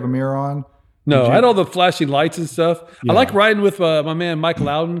 Did you have a mirror on? No, I had all the flashing lights and stuff. Yeah. I like riding with my man Mike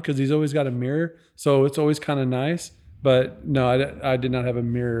Loudon because he's always got a mirror, so it's always kind of nice. But no, I did not have a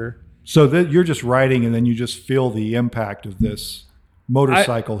mirror. So you're just riding, and then you just feel the impact of this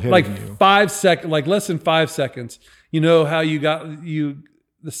motorcycle hitting you. 5 seconds, like less than 5 seconds. You know how you got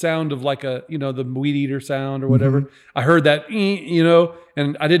the sound of like the weed eater sound or whatever. Mm-hmm. I heard that,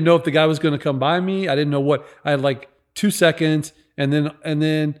 and I didn't know if the guy was going to come by me. I didn't know what. I had like 2 seconds, and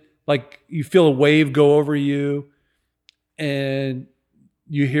then like you feel a wave go over you, and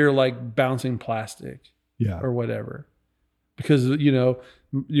you hear like bouncing plastic, or whatever, because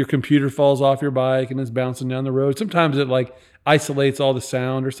your computer falls off your bike and it's bouncing down the road. Sometimes it like isolates all the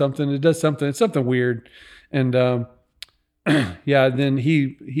sound or something. It does something. It's something weird, and then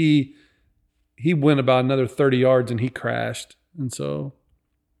he went about another 30 yards and he crashed. And so,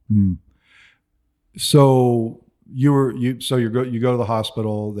 so you go to the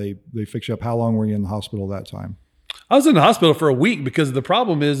hospital, they fix you up. How long were you in the hospital that time? I was in the hospital for a week because the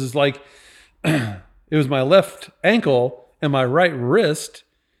problem is like, it was my left ankle and my right wrist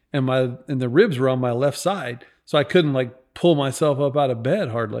and the ribs were on my left side. So I couldn't like pull myself up out of bed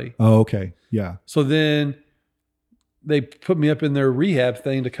hardly. Oh, okay. Yeah. So then they put me up in their rehab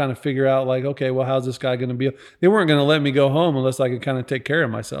thing to kind of figure out like, okay, well, how's this guy going to be? They weren't going to let me go home unless I could kind of take care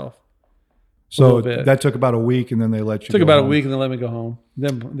of myself. So that took about a week, and then they let you go home. Took about a week, and they let me go home.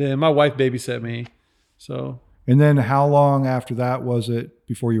 Then my wife babysat me. So. And then how long after that was it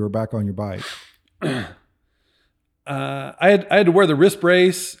before you were back on your bike? I had to wear the wrist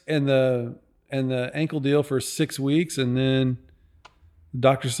brace and the ankle deal for 6 weeks, and then the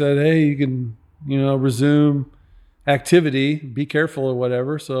doctor said, hey, you can resume activity, be careful or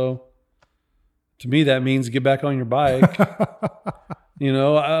whatever. So to me, that means get back on your bike.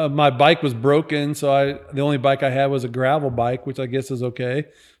 My bike was broken. So the only bike I had was a gravel bike, which I guess is okay.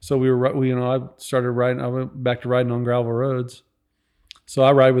 So I started riding, I went back to riding on gravel roads. So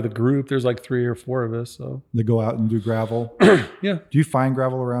I ride with a group. There's like 3 or 4 of us. So they go out and do gravel. Yeah. Do you find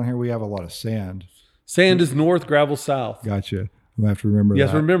gravel around here? We have a lot of sand. Sand is north, gravel south. Gotcha. I have to remember that.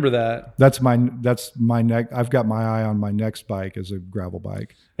 Yes, remember that. That's my neck. I've got my eye on my next bike as a gravel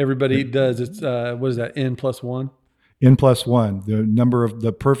bike. Everybody does. It's what is that? N+1. N+1.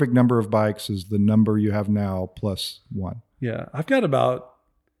 The perfect number of bikes is the number you have now plus 1. Yeah, I've got about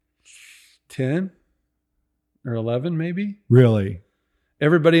 10 or 11 maybe. Really?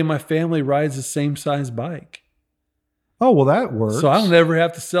 Everybody in my family rides the same size bike. Oh, well, that works. So I don't ever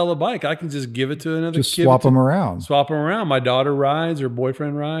have to sell a bike. I can just give it to another kid. Just swap them around. Swap them around. My daughter rides. Her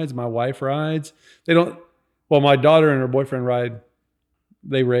boyfriend rides. My wife rides. My daughter and her boyfriend ride.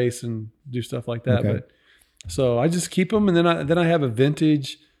 They race and do stuff like that. Okay. But so I just keep them. And then I have a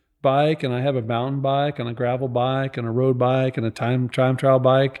vintage bike, and I have a mountain bike and a gravel bike and a road bike and a time trial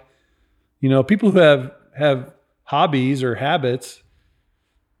bike. People who have hobbies or habits,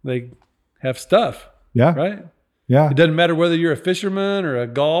 they have stuff. Yeah. Right? Yeah. It doesn't matter whether you're a fisherman or a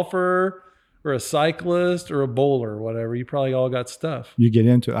golfer or a cyclist or a bowler or whatever. You probably all got stuff. You get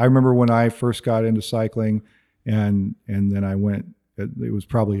into it. I remember when I first got into cycling and then I went, it was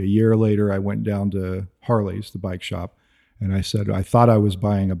probably a year later, I went down to Harley's, the bike shop. And I said, I thought I was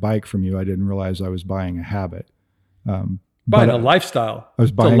buying a bike from you. I didn't realize I was buying a habit. Buying a lifestyle. I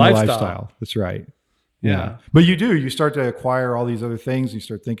was buying a lifestyle. That's right. Yeah. But you start to acquire all these other things. You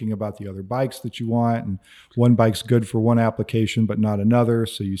start thinking about the other bikes that you want. And one bike's good for one application, but not another.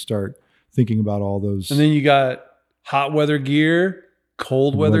 So you start thinking about all those. And then you got hot weather gear,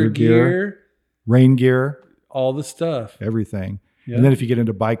 cold weather gear, rain gear, all the stuff, everything. Yeah. And then if you get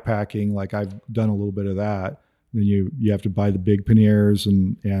into bike packing, like I've done a little bit of that, then you have to buy the big panniers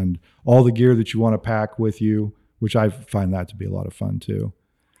and all the gear that you want to pack with you, which I find that to be a lot of fun too.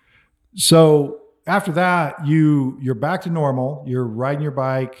 So after that, you're back to normal. You're riding your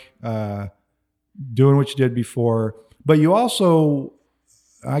bike, doing what you did before, but you also,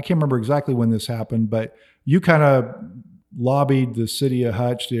 I can't remember exactly when this happened, but you kind of lobbied the city of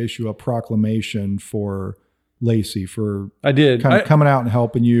Hutch to issue a proclamation for Lacey for I did kind of coming out and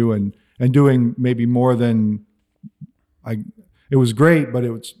helping you and doing maybe more than it was great, but it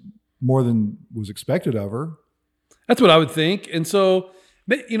was more than was expected of her. That's what I would think. And so,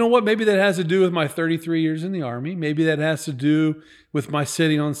 you know what? Maybe that has to do with my 33 years in the Army. Maybe that has to do with my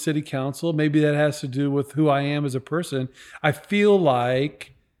sitting on city council. Maybe that has to do with who I am as a person. I feel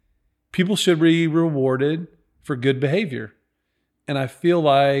like people should be rewarded for good behavior. And I feel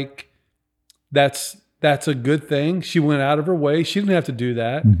like that's a good thing. She went out of her way. She didn't have to do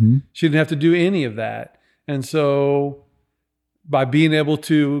that. Mm-hmm. She didn't have to do any of that. And so by being able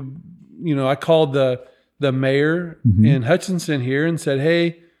to, I called the mayor Mm-hmm. in Hutchinson here and said,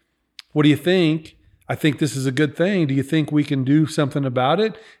 hey, what do you think? I think this is a good thing. Do you think we can do something about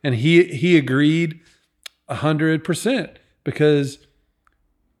it? And he agreed 100% because,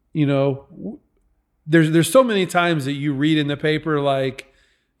 there's so many times that you read in the paper, like,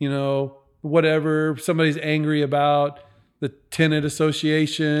 whatever, somebody's angry about the tenant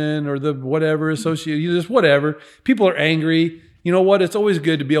association or the whatever association, just whatever. People are angry. You know what? It's always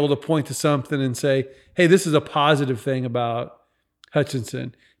good to be able to point to something and say, hey, this is a positive thing about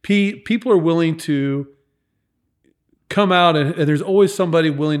Hutchinson. People are willing to come out and there's always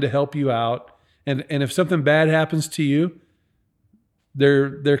somebody willing to help you out. And if something bad happens to you,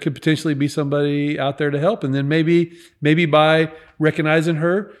 there could potentially be somebody out there to help. And then maybe by recognizing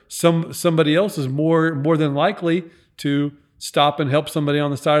her, somebody else is more than likely to stop and help somebody on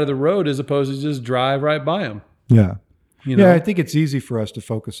the side of the road as opposed to just drive right by them. Yeah. Yeah, I think it's easy for us to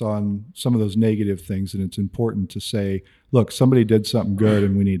focus on some of those negative things, and it's important to say, look, somebody did something good,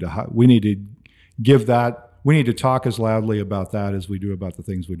 and we need to give that. We need to talk as loudly about that as we do about the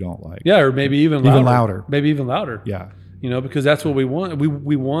things we don't like. Yeah, or maybe even louder. Maybe even louder. Yeah. Because that's what we want.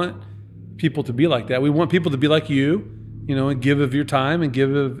 We want people to be like that. We want people to be like you, and give of your time and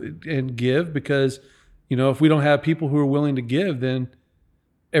give because, if we don't have people who are willing to give, then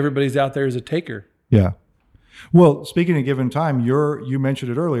everybody's out there as a taker. Yeah. Well, speaking of giving time, you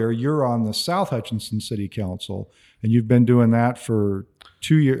mentioned it earlier, you're on the South Hutchinson City Council, and you've been doing that for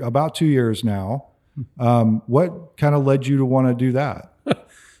about 2 years now. What kind of led you to want to do that?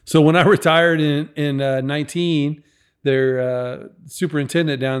 So when I retired in 19, their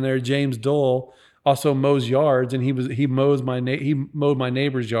superintendent down there, James Dole, also mows yards, and he mowed my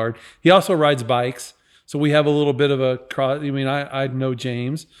neighbor's yard. He also rides bikes. So we have a little bit of a cross. I know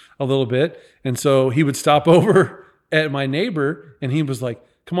James a little bit. And so he would stop over at my neighbor and he was like,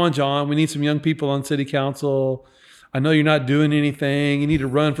 come on, John, we need some young people on city council. I know you're not doing anything. You need to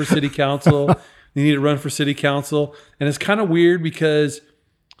run for city council. You need to run for city council. And it's kind of weird because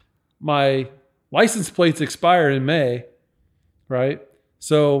my license plates expire in May, right?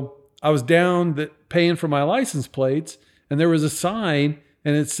 So I was down paying for my license plates and there was a sign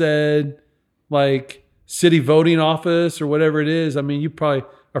and it said like, city voting office or whatever it is. You probably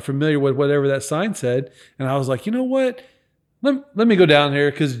are familiar with whatever that sign said. And I was like, you know what? Let me go down here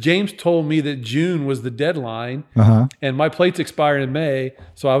because James told me that June was the deadline and my plates expire in May.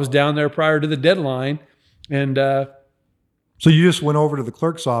 So I was down there prior to the deadline. And so you just went over to the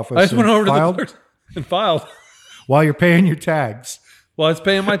clerk's office I just went over to the clerk and filed. While you're paying your tags. While I was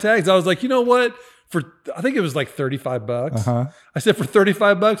paying my tags. I was like, you know what? I think it was like $35. I said, for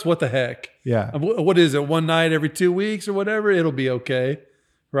 $35, what the heck? Yeah. What is it? One night every 2 weeks or whatever? It'll be okay.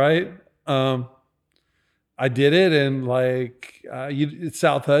 Right. I I did it, and like at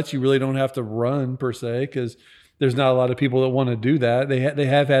South Hutch, you really don't have to run per se because there's not a lot of people that want to do that. They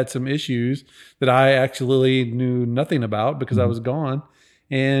have had some issues that I actually knew nothing about because I was gone,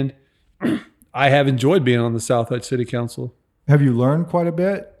 and I have enjoyed being on the South Hutch City Council. Have you learned quite a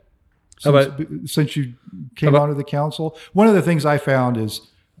bit since you came onto the council? One of the things I found is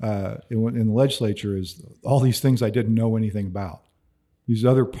in the legislature is all these things I didn't know anything about. These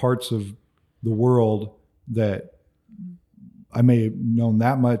other parts of the world that I may have known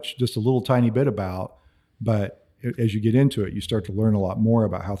that much, just a little tiny bit about, but as you get into it, you start to learn a lot more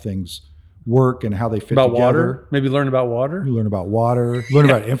about how things work and how they fit together. Water, maybe learn about water. You learn about water, learn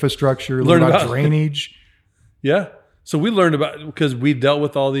about infrastructure, learn about drainage. Yeah. So we learned about, because we've dealt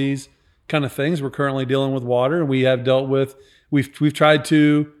with all these kind of things. We're currently dealing with water, and we have dealt with, we've tried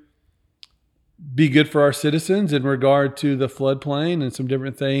to be good for our citizens in regard to the floodplain and some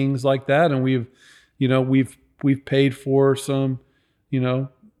different things like that. And we've paid for some,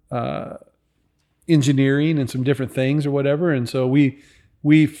 engineering and some different things or whatever. And so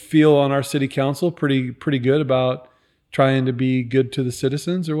we feel on our city council pretty good about trying to be good to the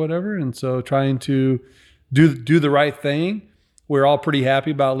citizens or whatever. And so trying to do the right thing. We're all pretty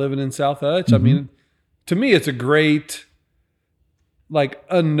happy about living in South Hutch. Mm-hmm. I mean, to me, it's a great, like,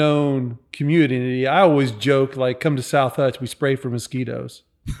 unknown community. I always joke, like, come to South Hutch, we spray for mosquitoes,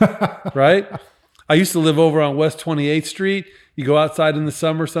 right? I used to live over on West 28th Street. You go outside in the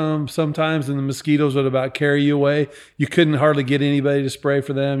summer sometimes, and the mosquitoes would about carry you away. You couldn't hardly get anybody to spray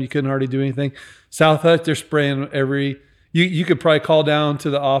for them. You couldn't hardly do anything. South Hutch, they're spraying you could probably call down to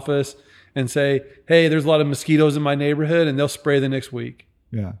the office and say, hey, there's a lot of mosquitoes in my neighborhood, and they'll spray the next week.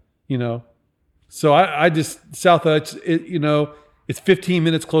 Yeah. So I just, South Hutch, it's 15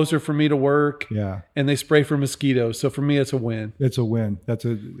 minutes closer for me to work. Yeah. And they spray for mosquitoes. So for me, it's a win. It's a win.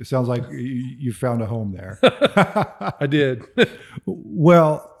 It sounds like you found a home there. I did.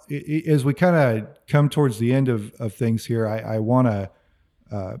 Well, as we kind of come towards the end of things here, I want to,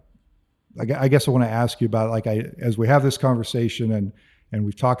 I guess I want to ask you about, as we have this conversation and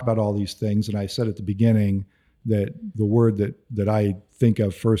we've talked about all these things, and I said at the beginning that the word that I think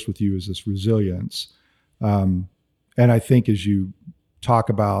of first with you is this resilience. And I think as you talk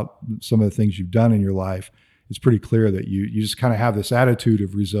about some of the things you've done in your life, it's pretty clear that you just kind of have this attitude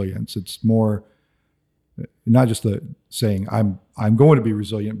of resilience. It's more not just the saying I'm going to be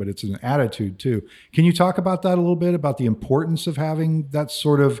resilient, but it's an attitude too. Can you talk about that a little bit, about the importance of having that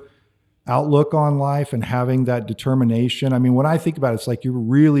sort of outlook on life and having that determination? I mean, when I think about it, it's like you're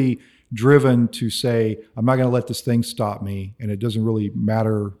really driven to say, I'm not going to let this thing stop me, and it doesn't really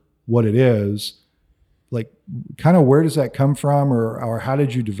matter what it is. Like, kind of where does that come from, or how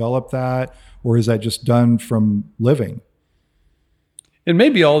did you develop that, or is that just done from living? And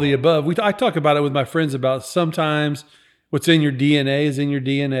maybe all the above. I talk about it with my friends about sometimes what's in your DNA is in your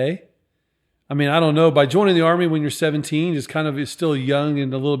DNA. I mean, I don't know. By joining the Army when you're 17, is kind of still young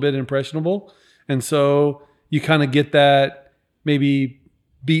and a little bit impressionable, and so you kind of get that maybe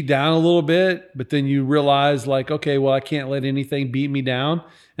beat down a little bit, but then you realize, like, okay, well, I can't let anything beat me down.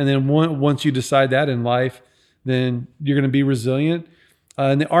 And then once you decide that in life, then you're going to be resilient.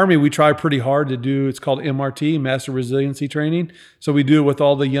 In the Army, we try pretty hard to do, it's called MRT, Master Resiliency Training. So we do it with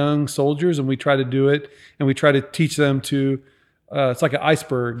all the young soldiers, and we try to do it, and we try to teach them to, it's like an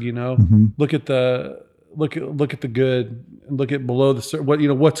iceberg, mm-hmm. Look at the good, and look at below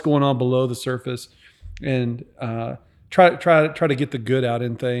what's going on below the surface, and try to get the good out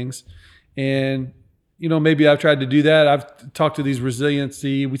in things. And maybe I've tried to do that. I've talked to these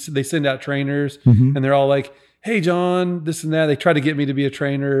resiliency. They send out trainers, mm-hmm. and they're all like, hey, John, this and that. They try to get me to be a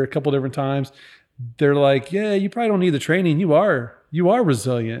trainer a couple different times. They're like, yeah, you probably don't need the training. You are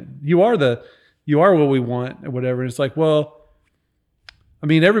resilient. You are what we want or whatever. And it's like, well, I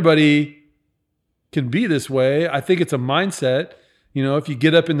mean, everybody can be this way. I think it's a mindset. If you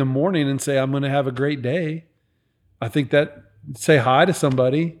get up in the morning and say, I'm going to have a great day, I think that say hi to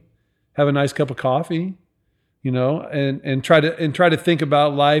somebody, have a nice cup of coffee, and try to think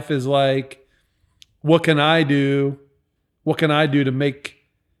about life as like, what can I do? What can I do to make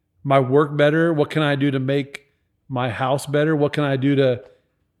my work better? What can I do to make my house better? What can I do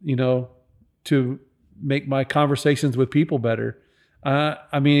to make my conversations with people better?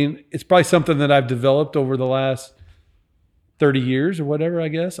 I mean, it's probably something that I've developed over the last 30 years or whatever, I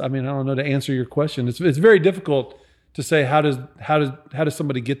guess. I mean, I don't know, to answer your question. It's very difficult to say how does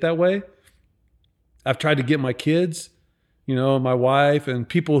somebody get that way. I've tried to get my kids, my wife and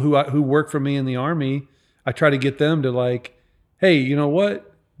people who work for me in the Army. I try to get them to, like, hey, you know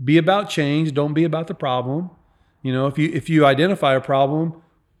what? Be about change. Don't be about the problem. If you identify a problem,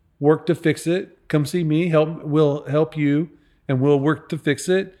 work to fix it. Come see me. We'll help you, and we'll work to fix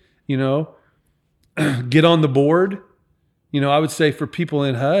it. Get on the board. I would say for people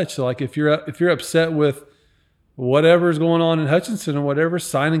in Hutch, like if you're upset with whatever's going on in Hutchinson or whatever,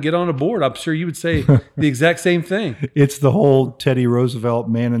 sign and get on a board. I'm sure you would say the exact same thing. It's the whole Teddy Roosevelt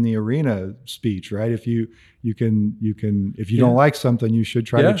man in the arena speech, right? If you don't like something, you should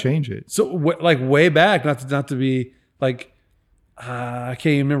try to change it. So like way back, not to be like, I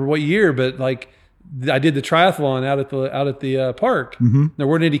can't even remember what year, but like I did the triathlon out at the park. Mm-hmm. There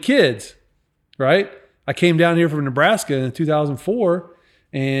weren't any kids, right? I came down here from Nebraska in 2004,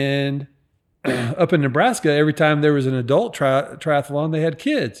 and up in Nebraska, every time there was an adult triathlon, they had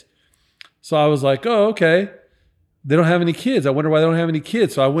kids. So I was like, oh, okay. They don't have any kids. I wonder why they don't have any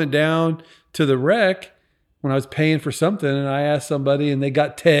kids. So I went down to the rec when I was paying for something, and I asked somebody, and they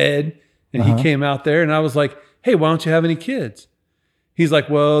got Ted, and he came out there, and I was like, hey, why don't you have any kids? He's like,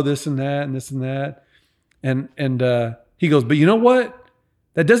 well, this and that and this and that. And he goes, but you know what?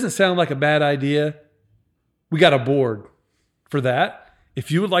 That doesn't sound like a bad idea. We got a board for that.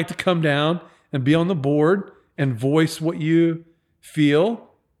 If you would like to come down and be on the board and voice what you feel,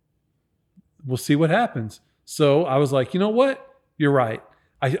 we'll see what happens. So I was like, you know what? You're right.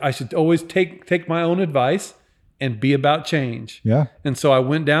 I should always take my own advice and be about change. Yeah. And so I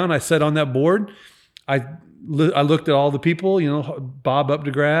went down, I sat on that board. I looked at all the people, Bob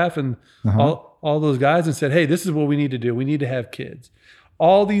Updegraff and all those guys, and said, hey, this is what we need to do. We need to have kids.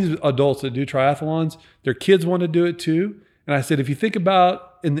 All these adults that do triathlons, their kids want to do it too. And I said, if you think about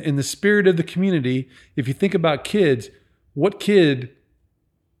in the spirit of the community, if you think about kids, what kid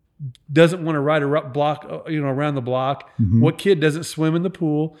doesn't want to ride a block, around the block? Mm-hmm. What kid doesn't swim in the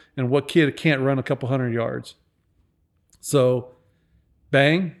pool? And what kid can't run a couple 100 yards? So,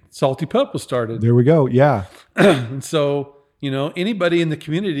 bang, Salty Pup was started. There we go. Yeah. And so, anybody in the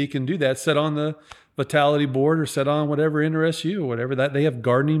community can do that. Sit on the Vitality board or sit on whatever interests you or whatever. That they have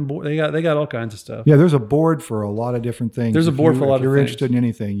gardening board. They got all kinds of stuff. Yeah, there's a board for a lot of different things. There's a board for a lot of things. If you're interested in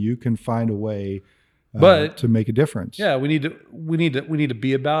anything, you can find a way to make a difference. Yeah, we need to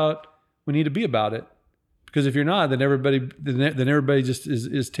be about it, because if you're not, then everybody just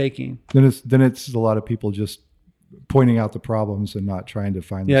is taking. Then it's a lot of people just pointing out the problems and not trying to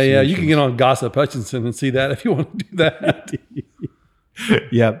find the solutions. solutions. You can get on Gossip Hutchinson and see that if you want to do that.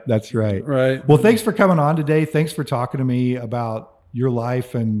 Yeah, that's right. Right. Well, thanks for coming on today. Thanks for talking to me about your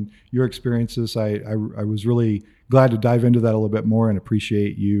life and your experiences. I was really glad to dive into that a little bit more, and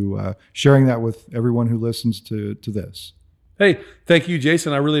appreciate you sharing that with everyone who listens to this. Hey, thank you,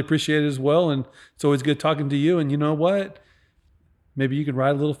 Jason. I really appreciate it as well. And it's always good talking to you. And you know what? Maybe you can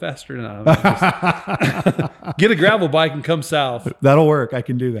ride a little faster now. Get a gravel bike and come south. That'll work. I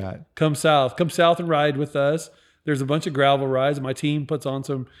can do that. Come south and ride with us. There's a bunch of gravel rides. My team puts on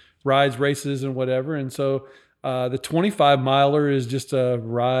some rides, races, and whatever. And so the 25 miler is just a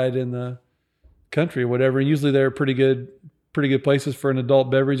ride in the country or whatever. And usually they're pretty good places for an adult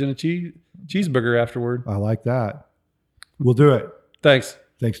beverage and a cheeseburger afterward. I like that. We'll do it. Thanks.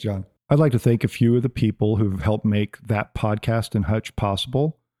 Thanks, John. I'd like to thank a few of the people who've helped make That Podcast in Hutch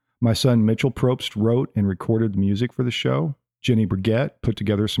possible. My son Mitchell Probst wrote and recorded the music for the show. Jenny Brigette put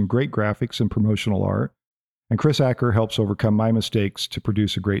together some great graphics and promotional art. And Chris Acker helps overcome my mistakes to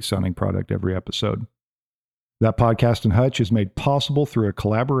produce a great sounding product every episode. That Podcast in Hutch is made possible through a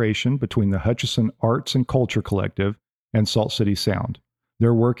collaboration between the Hutchison Arts and Culture Collective and Salt City Sound.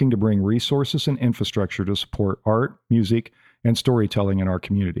 They're working to bring resources and infrastructure to support art, music, and storytelling in our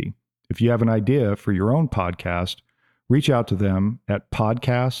community. If you have an idea for your own podcast, reach out to them at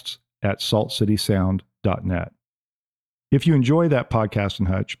podcasts@saltcitysound.net. If you enjoy That Podcast in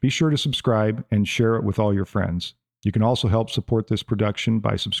Hutch, be sure to subscribe and share it with all your friends. You can also help support this production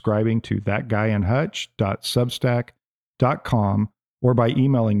by subscribing to thatguyinhutch.substack.com or by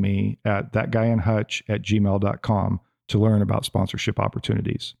emailing me at thatguyinhutch@gmail.com to learn about sponsorship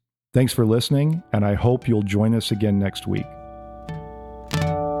opportunities. Thanks for listening, and I hope you'll join us again next week.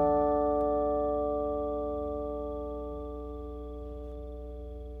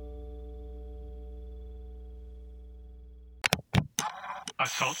 A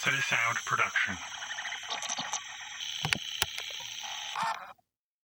Salt City Sound production.